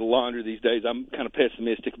rooting for the Laundry these days. I'm kind of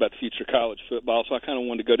pessimistic about the future of college football, so I kind of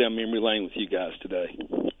wanted to go down memory lane with you guys today.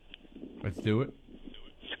 Let's do it.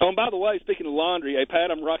 Oh, and by the way, speaking of laundry, hey, Pat,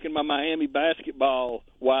 I'm rocking my Miami basketball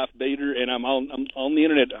wife beater, and I'm on the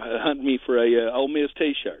internet hunting me for a Ole Miss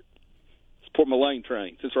T-shirt. Support my Lane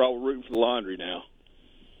train, since we're all rooting for the Laundry now.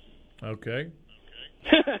 Okay.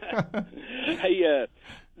 Hey,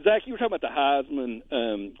 Zach, you were talking about the Heisman.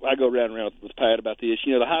 I go round and round with Pat about this.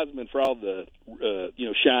 You know, the Heisman, for all the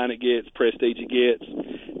shine it gets, prestige it gets,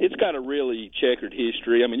 it's got a really checkered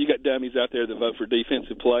history. I mean, you got dummies out there that vote for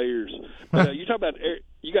defensive players. But, you talk about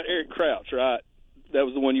you got Eric Crouch, right? That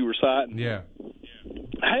was the one you were citing. Yeah.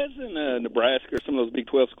 Hasn't Nebraska or some of those Big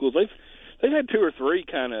 12 schools, they've had 2 or 3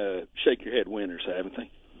 kind of shake your head winners, haven't they?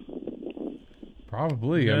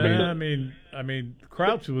 Probably. Yeah, I mean,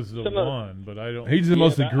 Crouch was the one, but I don't. He's the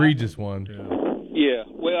most egregious one. Yeah.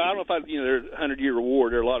 Well, I don't know if there's a 100-year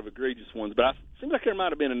award. There are a lot of egregious ones, but it seems like there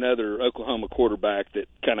might have been another Oklahoma quarterback that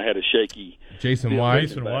kind of had a shaky. Jason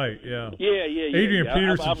White. Yeah. Adrian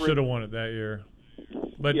Peterson should have won it that year,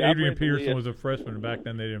 but Adrian Peterson was a freshman, and back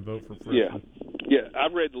then they didn't vote for freshmen. Yeah,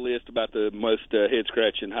 I've read the list about the most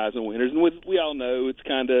head-scratching Heisman winners, and we all know it's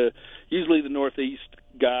kind of usually the Northeast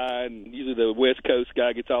guy, and usually the West Coast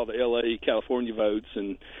guy gets all the L.A., California votes,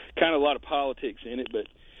 and kind of a lot of politics in it. But,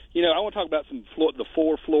 I want to talk about the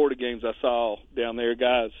 4 Florida games I saw down there,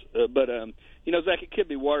 guys. But Zach, it could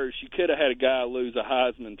be worse. You could have had a guy lose a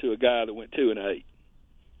Heisman to a guy that went 2-8.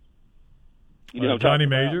 Johnny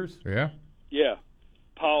Majors? Yeah. Yeah.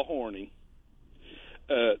 Paul Hornung.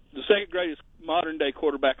 The second greatest modern-day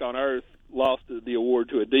quarterback on earth lost the award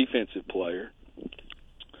to a defensive player.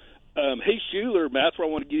 Heath Schuler, that's where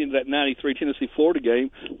I want to get into that 93 Tennessee-Florida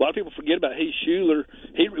game. A lot of people forget about Heath Schuler.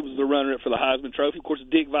 He was the runner-up for the Heisman Trophy. Of course,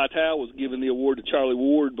 Dick Vitale was giving the award to Charlie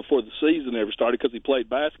Ward before the season ever started because he played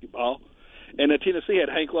basketball. And Tennessee had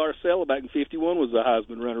Hank Larcella back in 51 was the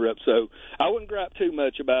Heisman runner-up. So I wouldn't gripe too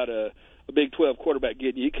much about a Big 12 quarterback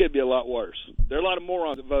getting you. It could be a lot worse. There are a lot of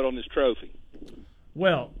morons that vote on this trophy.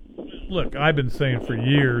 Well, look, I've been saying for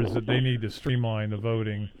years that they need to streamline the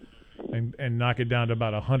voting and knock it down to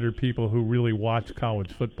about 100 people who really watch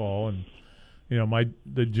college football. And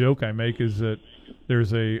the joke I make is that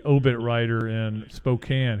there's a obit writer in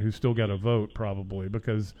Spokane who's still got a vote probably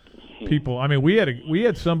because people. I mean, we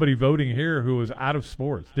had somebody voting here who was out of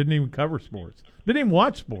sports, didn't even cover sports, didn't even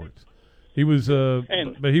watch sports. He was,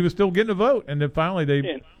 but he was still getting a vote. And then finally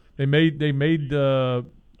they made the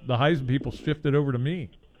Heisman people shift it over to me.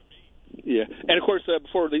 Yeah, and of course,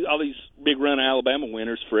 before all these big run Alabama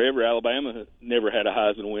winners, forever Alabama never had a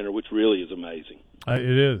Heisman winner, which really is amazing.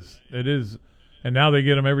 It is, and now they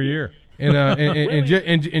get them every year. And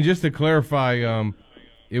just to clarify,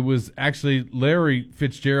 it was actually Larry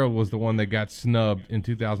Fitzgerald was the one that got snubbed in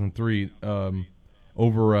 2003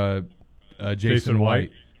 over Jason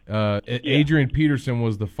White. Adrian Peterson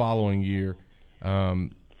was the following year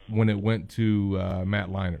when it went to Matt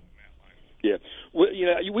Leinart. Yeah. Well,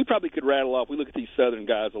 we probably could rattle off. We look at these Southern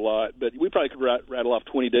guys a lot, but we probably could rattle off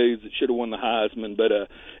 20 dudes that should have won the Heisman. But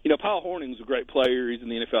Paul Hornung's a great player. He's in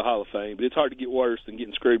the NFL Hall of Fame. But it's hard to get worse than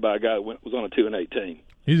getting screwed by a guy who was on a 2-8 team.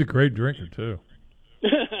 He's a great drinker too.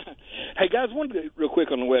 Hey guys, real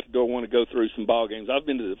quick on the way out the door. I want to go through some ball games. I've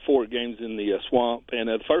been to the 4 games in the Swamp, and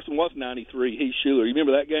the first one was '93. Heath Shuler. You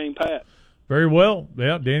remember that game, Pat? Very well.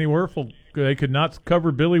 Yeah, Danny Werfel. They could not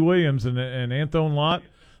cover Billy Williams and Anthony Lott.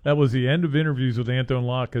 That was the end of interviews with Anthony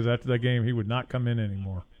Lott, because after that game he would not come in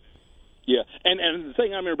anymore. Yeah, and the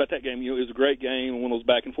thing I remember about that game, it was a great game, one of those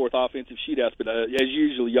back-and-forth offensive shootouts, but as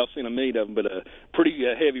usual, y'all seen a million of them, but a pretty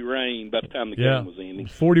heavy rain by the time the game was ending.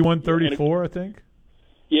 41-34, I think.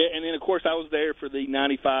 Yeah, and then, of course, I was there for the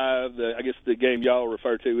 95, I guess the game y'all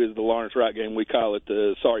refer to as the Lawrence Wright game. We call it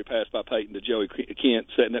the sorry pass by Peyton to Joey Kent,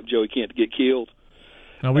 setting up Joey Kent to get killed.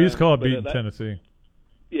 No, we just call it beating Tennessee.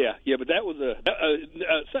 Yeah, but that was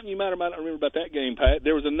something you might or might not remember about that game, Pat.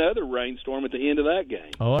 There was another rainstorm at the end of that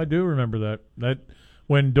game. Oh, I do remember that. That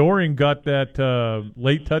when Doring got that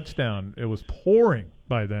late touchdown, it was pouring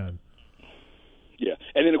by then. Yeah,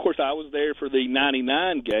 and then, of course, I was there for the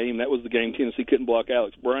 99 game. That was the game Tennessee couldn't block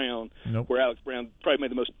Alex Brown, where Alex Brown probably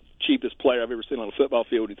made the most cheapest player I've ever seen on a football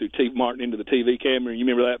field. He threw Steve Martin into the TV camera. You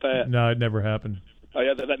remember that, Pat? No, it never happened. Oh,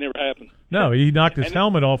 yeah, that never happened. No, he knocked his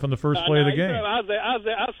helmet off in the first play of the game. I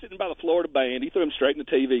was sitting by the Florida band. He threw him straight in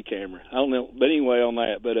the TV camera. I don't know. But anyway, on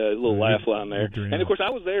that, but a little laugh line there. And, of course,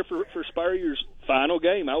 I was there for Spurrier's final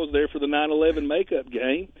game. I was there for the 9/11 makeup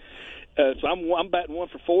game. So I'm batting 1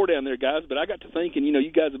 for 4 down there, guys. But I got to thinking,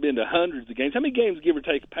 you guys have been to hundreds of games. How many games, give or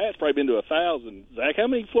take? Pat's probably been to 1,000. Zach, how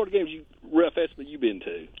many Florida games, rough estimate, you been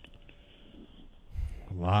to?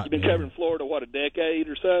 A lot. You've been covering Florida, a decade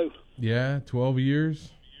or so? Yeah, 12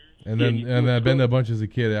 years. And then I've been to a bunch as a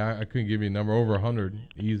kid. I couldn't give you a number. Over 100,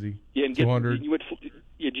 easy. Yeah, and 200.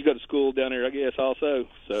 Did you go to school down there, I guess, also?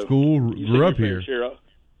 So school, grew up here.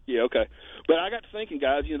 Yeah, okay. But I got to thinking,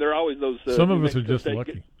 guys, there are always those... some of us are just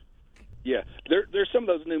lucky. Yeah, there's some of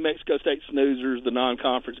those New Mexico State snoozers, the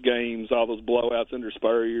non-conference games, all those blowouts under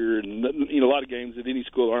Spurrier, and a lot of games at any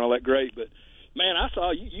school aren't all that great. But man, I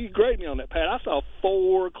saw you graded me on that, Pat. I saw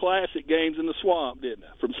 4 classic games in the Swamp, didn't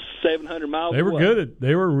I? From 700 miles. They were away. good.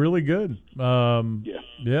 They were really good.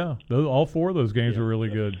 Yeah. All 4 of those games were really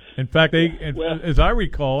good. In fact, as I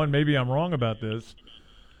recall, and maybe I'm wrong about this,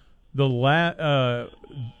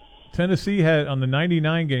 Tennessee had on the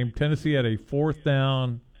 99 game. Tennessee had a 4th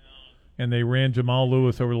down. And they ran Jamal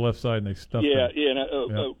Lewis over the left side, and they stuffed him.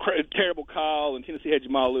 And terrible call, and Tennessee had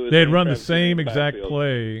Jamal Lewis. They had run the same exact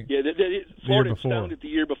play. Yeah, Florida had stoned it the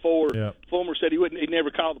year before. Yeah. Fulmer said he'd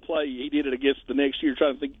never call the play. He did it against the next year,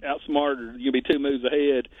 trying to think outsmart or you'll be 2 moves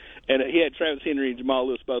ahead. And he had Travis Henry and Jamal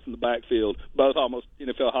Lewis both in the backfield, both almost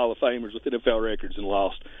NFL Hall of Famers with NFL records, and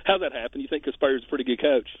lost. How'd that happen? You think Spurrier's a pretty good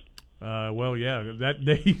coach? Well, yeah, that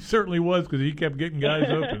day he certainly was, because he kept getting guys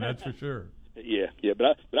open. That's for sure. Yeah,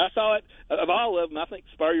 but I saw it. Of all of them, I think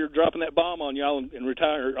Spurrier dropping that bomb on y'all and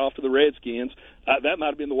retiring off to the Redskins, that might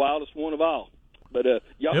have been the wildest one of all. But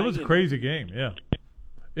y'all, it was a crazy game. Yeah,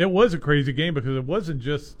 it was a crazy game, because it wasn't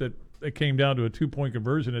just that it came down to a 2-point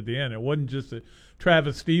conversion at the end. It wasn't just that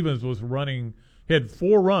Travis Stevens was running. He had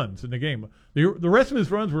 4 runs in the game. The rest of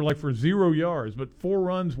his runs were like for 0 yards, but 4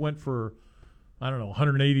 runs went for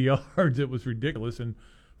 180 yards. It was ridiculous, and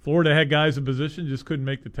Florida had guys in position, just couldn't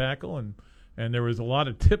make the tackle, and there was a lot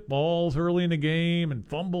of tip balls early in the game and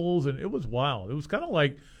fumbles, and it was wild. It was kind of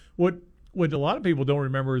like what a lot of people don't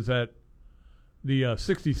remember is that the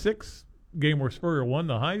 66 game where Spurrier won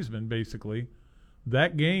the Heisman, basically,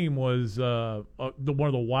 that game was one of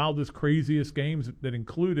the wildest, craziest games that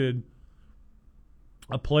included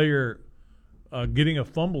a player getting a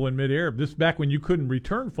fumble in midair. This back when you couldn't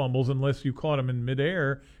return fumbles unless you caught them in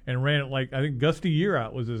midair, and ran it I think Gusty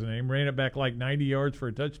Yearout was his name, ran it back 90 yards for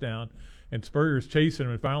a touchdown. And Spurrier's chasing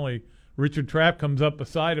him, and finally Richard Trapp comes up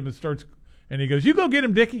beside him and he goes, "You go get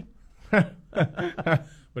him, Dickie." But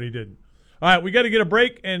he didn't. All right, we got to get a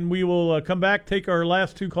break, and we will come back, take our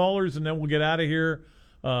last 2 callers, and then we'll get out of here.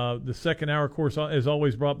 The second hour, of course, is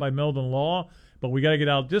always brought by Meldon Law, but we got to get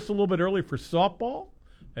out just a little bit early for softball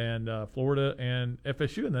and Florida and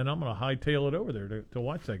FSU, and then I'm going to hightail it over there to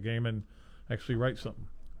watch that game and actually write something.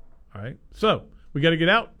 All right, so we got to get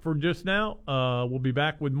out for just now. We'll be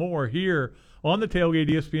back with more here on the Tailgate,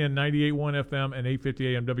 ESPN 98.1 FM and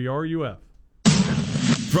 850 AM WRUF.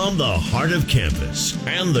 From the heart of campus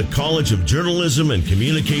and the College of Journalism and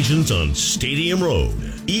Communications on Stadium Road,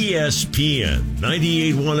 ESPN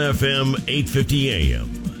 98.1 FM, 850 AM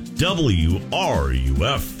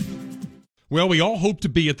WRUF. Well, we all hope to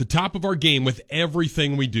be at the top of our game with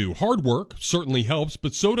everything we do. Hard work certainly helps,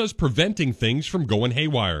 but so does preventing things from going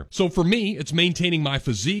haywire. So for me, it's maintaining my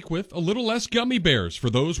physique with a little less gummy bears. For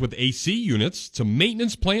those with AC units, it's a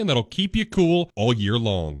maintenance plan that'll keep you cool all year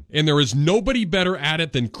long. And there is nobody better at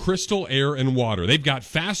it than Crystal Air and Water. They've got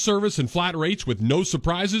fast service and flat rates with no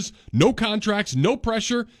surprises, no contracts, no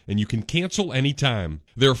pressure, and you can cancel anytime.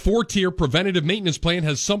 Their 4-tier preventative maintenance plan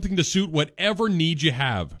has something to suit whatever needs you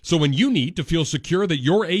have. So when you need to feel secure that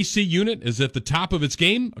your AC unit is at the top of its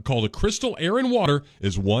game, a call to Crystal Air and Water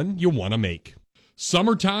is one you want to make.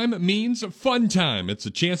 Summertime means fun time. It's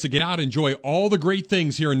a chance to get out and enjoy all the great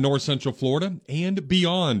things here in North Central Florida and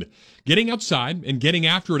beyond. Getting outside and getting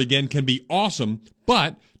after it again can be awesome,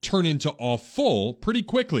 but turn into awful pretty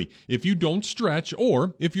quickly if you don't stretch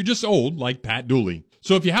or if you're just old like Pat Dooley.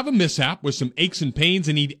 So if you have a mishap with some aches and pains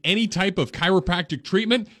and need any type of chiropractic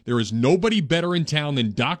treatment, there is nobody better in town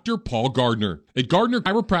than Dr. Paul Gardner. At Gardner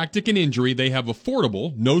Chiropractic and Injury, they have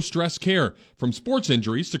affordable, no-stress care. From sports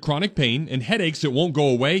injuries to chronic pain and headaches that won't go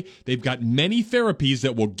away, they've got many therapies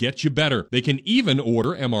that will get you better. They can even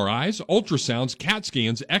order MRIs, ultrasounds, CAT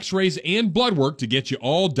scans, x-rays, and blood work to get you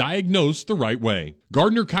all diagnosed the right way.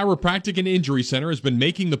 Gardner Chiropractic and Injury Center has been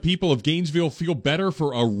making the people of Gainesville feel better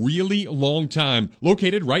for a really long time.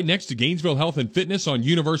 Located right next to Gainesville Health and Fitness on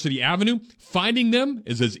University Avenue, finding them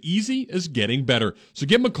is as easy as getting better. So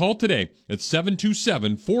give them a call today at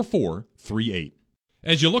 727-4438.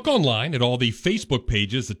 As you look online at all the Facebook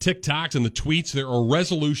pages, the TikToks, and the tweets, there are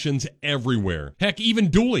resolutions everywhere. Heck, even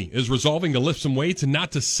Dooley is resolving to lift some weights and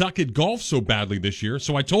not to suck at golf so badly this year.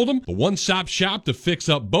 So I told him the one-stop shop to fix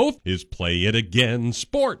up both is Play It Again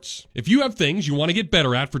Sports. If you have things you want to get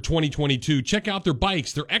better at for 2022, check out their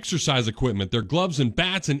bikes, their exercise equipment, their gloves and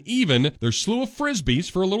bats, and even their slew of frisbees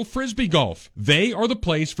for a little frisbee golf. They are the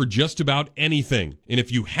place for just about anything. And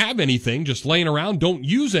if you have anything just laying around, don't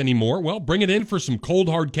use anymore, well, bring it in for some cold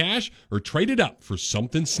hard cash or trade it up for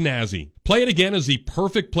something snazzy. Play It Again is the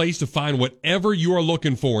perfect place to find whatever you are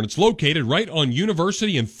looking for, and it's located right on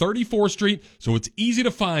University and 34th Street, so it's easy to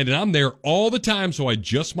find, and I'm there all the time, so I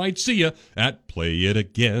just might see you at Play It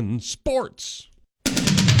Again Sports.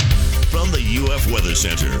 From the UF Weather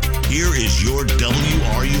Center, here is your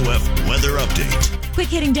WRUF weather update.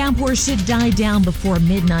 Quick-hitting downpours should die down before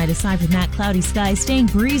midnight. Aside from that, cloudy skies staying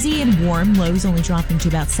breezy and warm. Lows only dropping to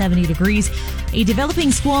about 70 degrees. A developing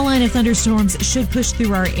squall line of thunderstorms should push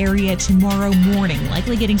through our area tomorrow morning,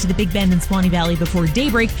 likely getting to the Big Bend and Swanee Valley before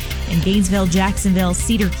daybreak, and Gainesville, Jacksonville,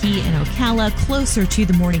 Cedar Key, and Ocala closer to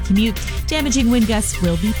the morning commute. Damaging wind gusts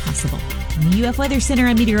will be possible. From the UF Weather Center,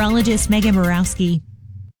 I'm meteorologist Megan Borowski.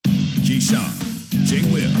 Keyshawn, J.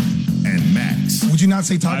 Will, and Max. Would you not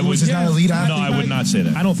say Tiger Woods is not an elite athlete? No, I would not say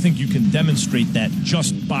that. I don't think you can demonstrate that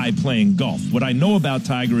just by playing golf. What I know about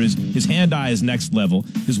Tiger is his hand-eye is next level.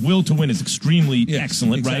 His will to win is extremely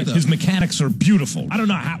excellent, right? His mechanics are beautiful. I don't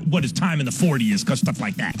know what his time in the 40 is, because stuff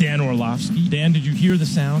like that. Dan Orlovsky. Dan, did you hear the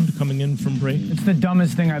sound coming in from break? It's the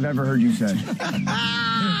dumbest thing I've ever heard you say.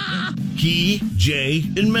 Key, Jay,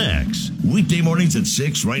 and Max. Weekday mornings at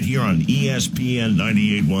 6 right here on ESPN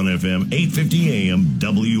 98.1 FM, 850 AM,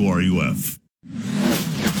 WRUF.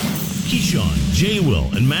 Keyshawn, J.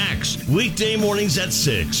 Will, and Max. Weekday mornings at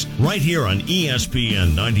 6 right here on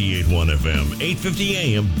ESPN 98.1 FM, 850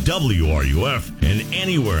 AM, WRUF, and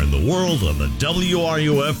anywhere in the world on the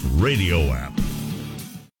WRUF radio app.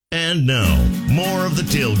 And now, more of The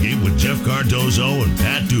Tailgate with Jeff Cardozo and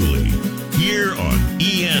Pat Dooley. Here on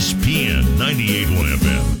ESPN 98.1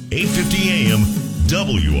 FM, 850 AM,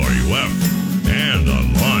 WRUF, and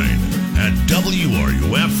online at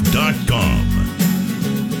WRUF.com.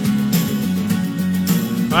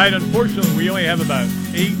 All right, unfortunately, we only have about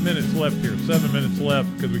 8 minutes left here, 7 minutes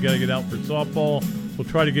left, because we got to get out for softball. We'll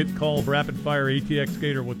try to get called rapid fire. ATX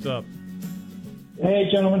Gator, what's up? Hey,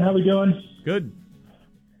 gentlemen, how we doing? Good.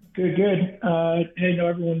 Good. Hey, I know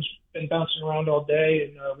everyone's been bouncing around all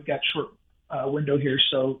day, and we got short window here.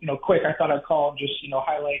 So, quick, I thought I'd call and just,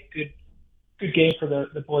 highlight good game for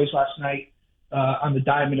the boys last night on the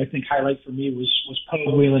diamond. I think highlight for me was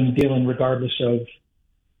Poe wheeling and dealing regardless of,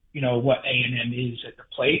 what A&M is at the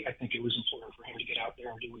plate. I think it was important for him to get out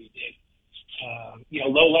there and do what he did.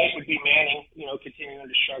 Low light would be Manning, continuing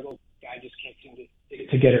to struggle. Guy just can't seem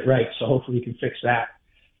to get it right. So hopefully we can fix that.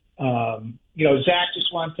 Zach,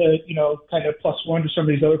 just want to, kind of +1 to some of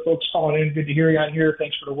these other folks calling in. Good to hear you on here.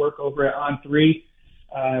 Thanks for the work over at On3.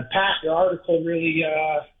 Pat, the article really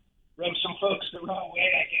rubbed some folks the wrong way.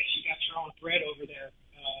 I guess you got your own thread over there.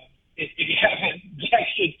 If you haven't,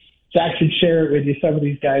 Zach should share it with you. Some of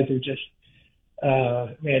these guys are just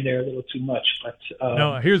man, they're a little too much. But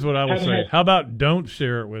no, here's what I will say. How about don't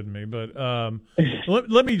share it with me? But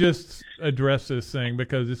let me just address this thing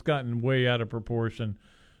because it's gotten way out of proportion.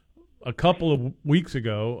 A couple of weeks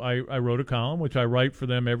ago, I wrote a column, which I write for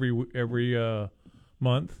them every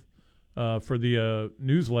month for the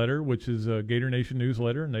newsletter, which is a Gator Nation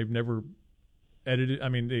newsletter, and they've never edited. I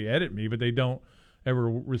mean, they edit me, but they don't ever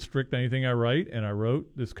restrict anything I write. And I wrote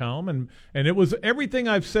this column, and it was everything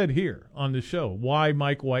I've said here on the show. Why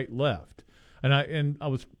Mike White left, and I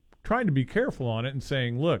was trying to be careful on it and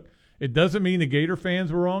saying, look, it doesn't mean the Gator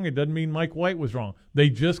fans were wrong. It doesn't mean Mike White was wrong. They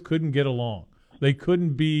just couldn't get along. They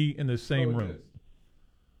couldn't be in the same room.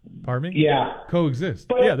 Pardon me? Yeah.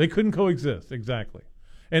 Coexist. Yeah, they couldn't coexist, exactly.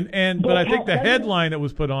 But I think the headline that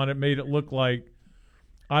was put on it made it look like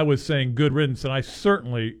I was saying good riddance, and I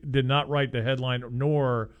certainly did not write the headline,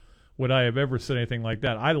 nor would I have ever said anything like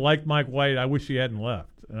that. I like Mike White. I wish he hadn't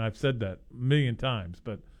left, and I've said that a million times,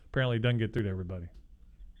 but apparently it doesn't get through to everybody.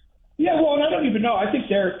 Yeah, well, and I don't even know. I think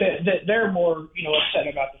they're more, upset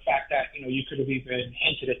about the fact that, you could have even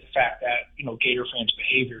hinted at the fact that, Gator fans'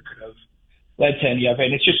 behavior could have led to any of it.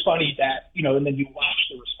 And it's just funny that, and then you watch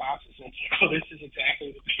the responses and say, oh, this is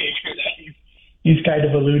exactly the behavior that he's kind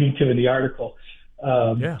of alluding to in the article.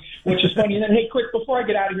 Which is funny. And then, hey, quick, before I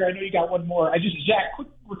get out of here, I know you got one more. Zach, quick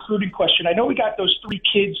recruiting question. I know we got those 3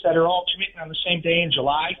 kids that are all committing on the same day in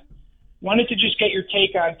July. Wanted to just get your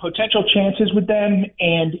take on potential chances with them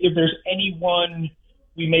and if there's anyone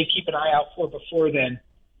we may keep an eye out for before then.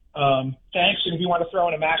 Thanks. And if you want to throw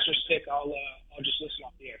in a master's pick, I'll just listen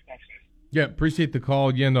off the air. Thanks, guys. Yeah, appreciate the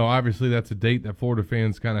call. Yeah, no, obviously that's a date that Florida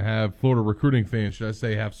fans kind of have, Florida recruiting fans, should I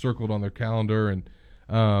say, have circled on their calendar. And,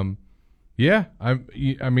 I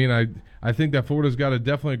think that Florida's got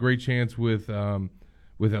definitely a great chance with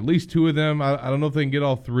at least 2 of them. I don't know if they can get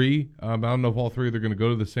all 3. I don't know if all 3 are going to go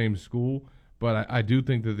to the same school, but I do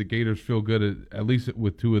think that the Gators feel good at least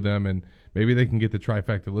with 2 of them, and maybe they can get the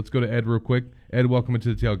trifecta. Let's go to Ed real quick. Ed, welcome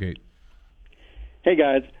into the tailgate. Hey,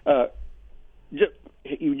 guys.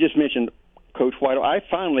 You just mentioned Coach White. I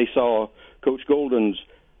finally saw Coach Golden's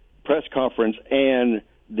press conference and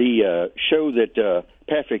the show that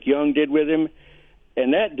Patrick Young did with him,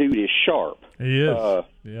 and that dude is sharp. He is.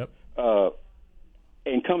 Yep.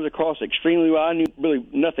 And comes across extremely well. I knew really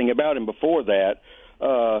nothing about him before that,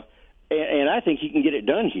 and I think he can get it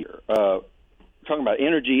done here. Talking about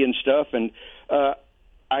energy and stuff, and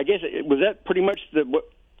I guess was that pretty much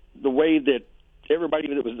the way that everybody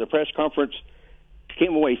that was at the press conference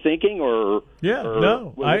came away thinking, or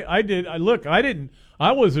I did.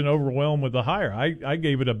 I wasn't overwhelmed with the hire. I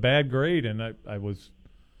gave it a bad grade, and I was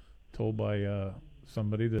told by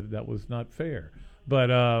somebody that was not fair, but.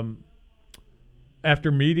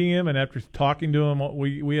 After meeting him and after talking to him,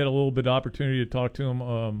 we had a little bit of opportunity to talk to him,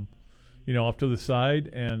 off to the side,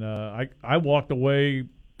 and I walked away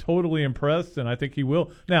totally impressed, and I think he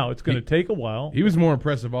will. Now, it's going to take a while. He was more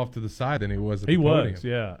impressive off to the side than he was at the podium. He was,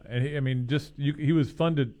 yeah. And he was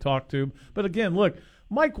fun to talk to. But again, look,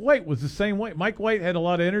 Mike White was the same way. Mike White had a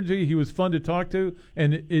lot of energy. He was fun to talk to,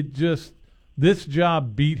 and this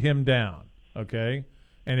job beat him down, okay?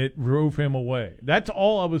 And it drove him away. That's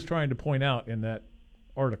all I was trying to point out in that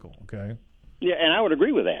article, okay? Yeah, and I would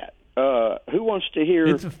agree with that. Who wants to hear?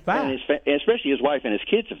 It's a fact, and especially his wife and his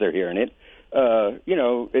kids if they're hearing it.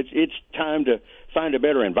 It's time to find a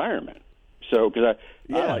better environment. So, because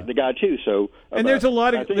I like the guy too. So, and there's a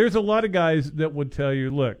lot of guys that would tell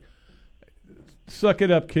you, look, suck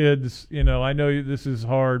it up, kids. I know this is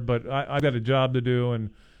hard, but I've got a job to do, and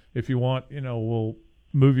if you want, we'll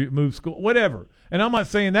move school, whatever. And I'm not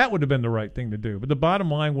saying that would have been the right thing to do, but the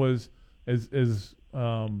bottom line was, as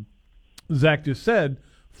Zach just said,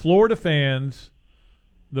 Florida fans,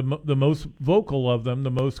 the most vocal of them,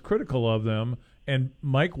 the most critical of them, and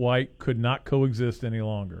Mike White could not coexist any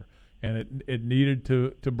longer, and it needed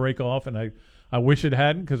to break off. And I wish it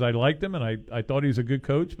hadn't, because I liked him and I thought he was a good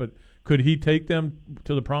coach, but could he take them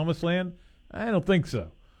to the promised land? I don't think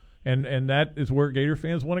so. And that is where Gator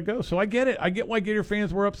fans want to go. So I get it. I get why Gator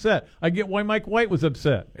fans were upset. I get why Mike White was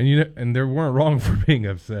upset. And they weren't wrong for being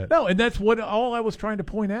upset. No, and that's what all I was trying to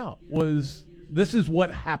point out was this is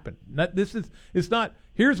what happened.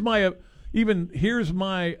 Here's my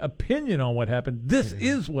opinion on what happened. This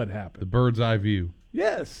is what happened. The bird's eye view.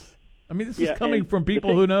 Yes. I mean, this is coming from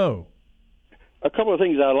people who know. A couple of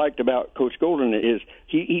things I liked about Coach Golden is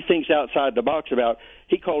he thinks outside the box about,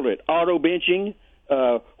 he called it auto benching.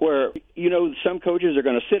 Where, some coaches are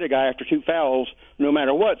going to sit a guy after 2 fouls no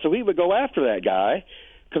matter what. So he would go after that guy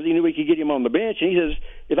because he knew he could get him on the bench. And he says,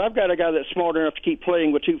 if I've got a guy that's smart enough to keep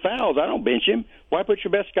playing with 2 fouls, I don't bench him. Why put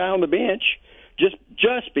your best guy on the bench just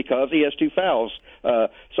because he has 2 fouls?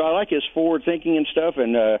 So I like his forward thinking and stuff,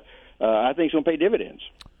 and I think it's going to pay dividends.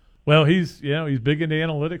 Well, he's big into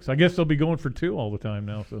analytics. I guess they'll be going for 2 all the time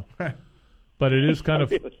now. So, but it is kind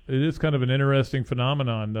of an interesting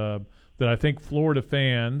phenomenon that I think Florida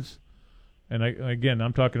fans, and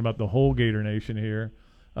I'm talking about the whole Gator Nation here,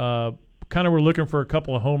 kind of were looking for a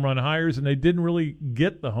couple of home run hires, and they didn't really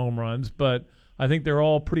get the home runs. But I think they're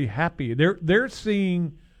all pretty happy. They're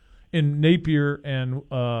seeing in Napier and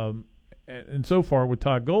so far with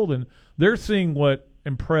Todd Golden, they're seeing what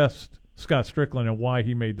impressed Scott Strickland and why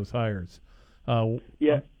he made those hires.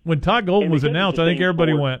 When Todd Golden was announced, I think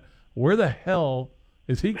everybody went, "Where the hell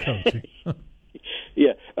is he coaching?"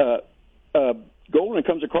 Golden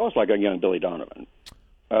comes across like a young Billy Donovan.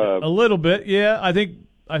 A little bit, yeah. I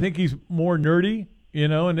think he's more nerdy,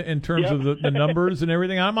 in terms of the numbers and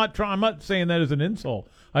everything. I'm not saying that as an insult.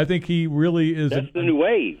 I think he really is. That's the new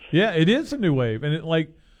wave. Yeah, it is a new wave, and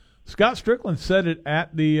Scott Strickland said it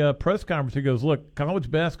at the press conference. He goes, "Look,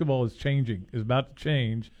 college basketball is about to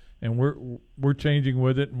change, and we're changing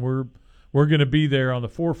with it, and we're going to be there on the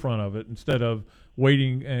forefront of it instead of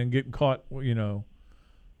waiting and getting caught, caught in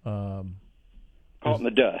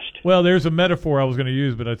the dust." Well, there's a metaphor I was going to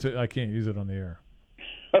use, but I can't use it on the air.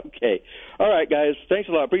 Okay, all right, guys. Thanks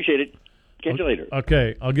a lot. Appreciate it. Catch you later.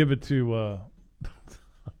 Okay, I'll give it to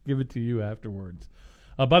you afterwards.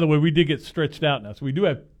 By the way, we did get stretched out now, so we do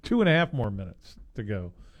have 2.5 more minutes to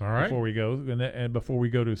go. All right. Before we go, and before we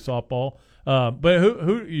go to softball. But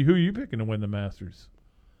who are you picking to win the Masters?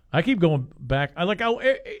 I keep going back.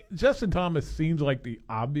 Justin Thomas seems like the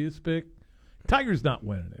obvious pick. Tiger's not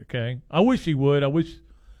winning it. Okay, I wish he would.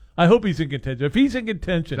 I hope he's in contention. If he's in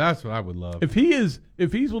contention, that's what I would love. If he's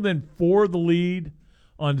within 4 of the lead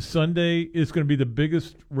on Sunday, it's going to be the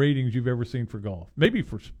biggest ratings you've ever seen for golf. Maybe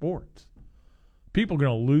for sports. People are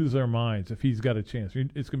going to lose their minds if he's got a chance.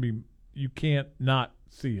 It's going to be, you can't not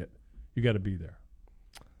see it. You got to be there.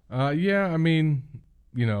 Yeah, I mean,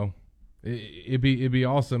 it'd be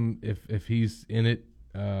awesome if he's in it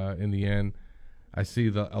in the end. I see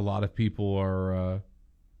that a lot of people are,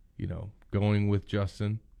 going with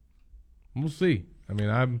Justin. We'll see. I mean,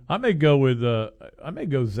 I may go Zalatoris.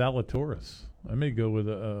 I may go with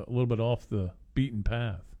a little bit off the beaten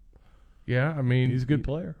path. Yeah, I mean, he's a good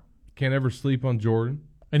player. Can't ever sleep on Jordan.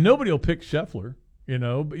 And nobody will pick Scheffler,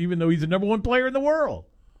 even though he's the number 1 player in the world.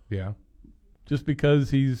 Yeah. Just because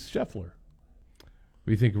he's Scheffler. What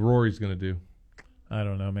do you think Rory's going to do? I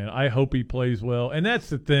don't know, man. I hope he plays well. And that's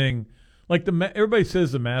the thing. Like everybody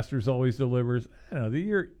says the Masters always delivers. I don't know, the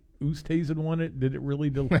year Oosthuizen won it, did it really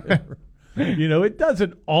deliver? It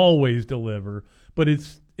doesn't always deliver, but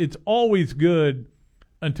it's always good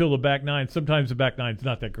until the back nine. Sometimes the back nine's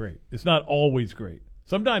not that great. It's not always great.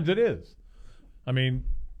 Sometimes it is. I mean,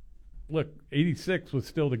 look, 86 was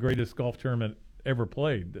still the greatest golf tournament ever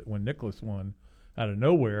played when Nicklaus won out of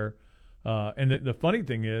nowhere. And the funny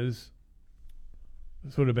thing is,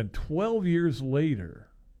 this would have been 12 years later,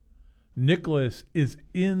 Nicklaus is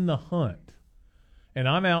in the hunt. And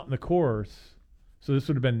I'm out in the course, so this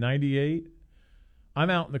would have been 98. I'm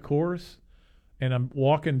out in the course, and I'm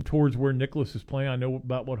walking towards where Nicklaus is playing. I know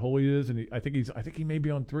about what hole he is, and I think he may be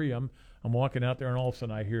on 3. I'm walking out there, and all of a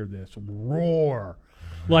sudden I hear this roar,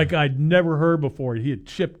 like I'd never heard before. He had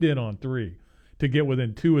chipped in on 3 to get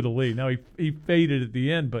within 2 of the lead. Now he faded at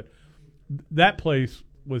the end, but that place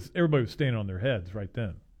everybody was standing on their heads right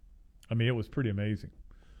then. I mean, it was pretty amazing.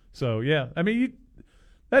 So yeah, I mean,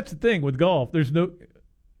 that's the thing with golf. There's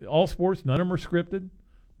all sports, none of them are scripted,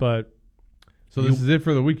 but. So this is it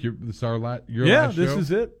for the week. This is your last show? This is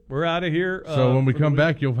it. We're out of here. So when we come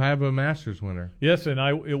back, you'll have a Masters winner. Yes, and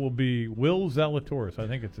it will be Will Zalatoris. I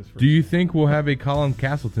think it's his first. Do you think we'll have a Colin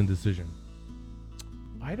Castleton decision?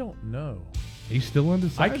 I don't know. He's still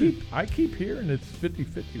undecided. I keep hearing it's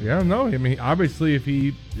 50-50. Yeah, no. I mean, obviously, if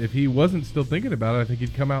he wasn't still thinking about it, I think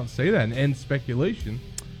he'd come out and say that and end speculation.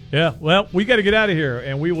 Yeah. Well, we got to get out of here,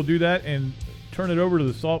 and we will do that and turn it over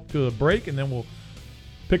to the break, and then we'll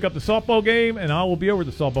pick up the softball game, and I will be over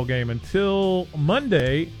the softball game until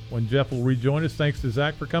Monday when Jeff will rejoin us. Thanks to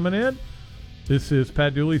Zach for coming in. This is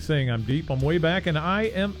Pat Dooley saying I'm deep, I'm way back, and I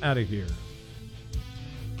am out of here.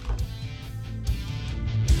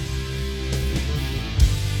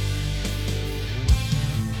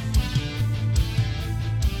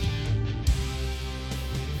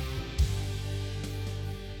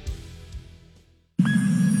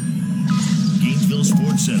 Gainesville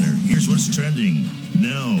Sports Center. Here's what's trending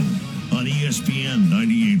now on ESPN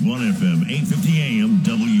 98.1 FM, 850 AM,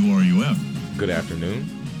 WRUF. Good afternoon.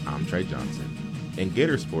 I'm Trey Johnson. In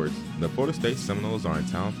Gator sports, the Florida State Seminoles are in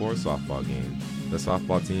town for a softball game. The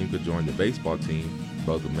softball team could join the baseball team,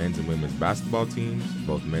 both the men's and women's basketball teams,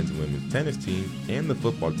 both men's and women's tennis teams, and the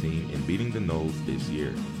football team in beating the Noles this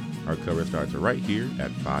year. Our coverage starts right here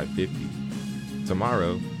at 5:50.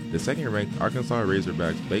 Tomorrow, the second-ranked Arkansas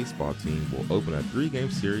Razorbacks baseball team will open a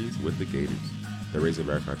 3-game series with the Gators. The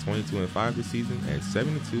Razorbacks are 22-5 this season and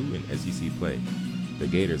 7-2 in SEC play. The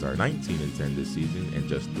Gators are 19-10 this season and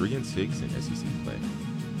just 3-6 in SEC play.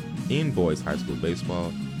 In boys high school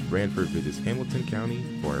baseball, Branford visits Hamilton County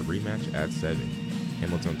for a rematch at 7.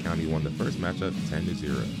 Hamilton County won the first matchup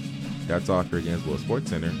 10-0. That's all for Gainesville Sports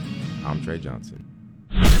Center. I'm Trey Johnson.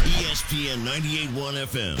 ESPN 98.1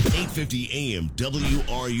 FM, 850 AM,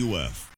 WRUF.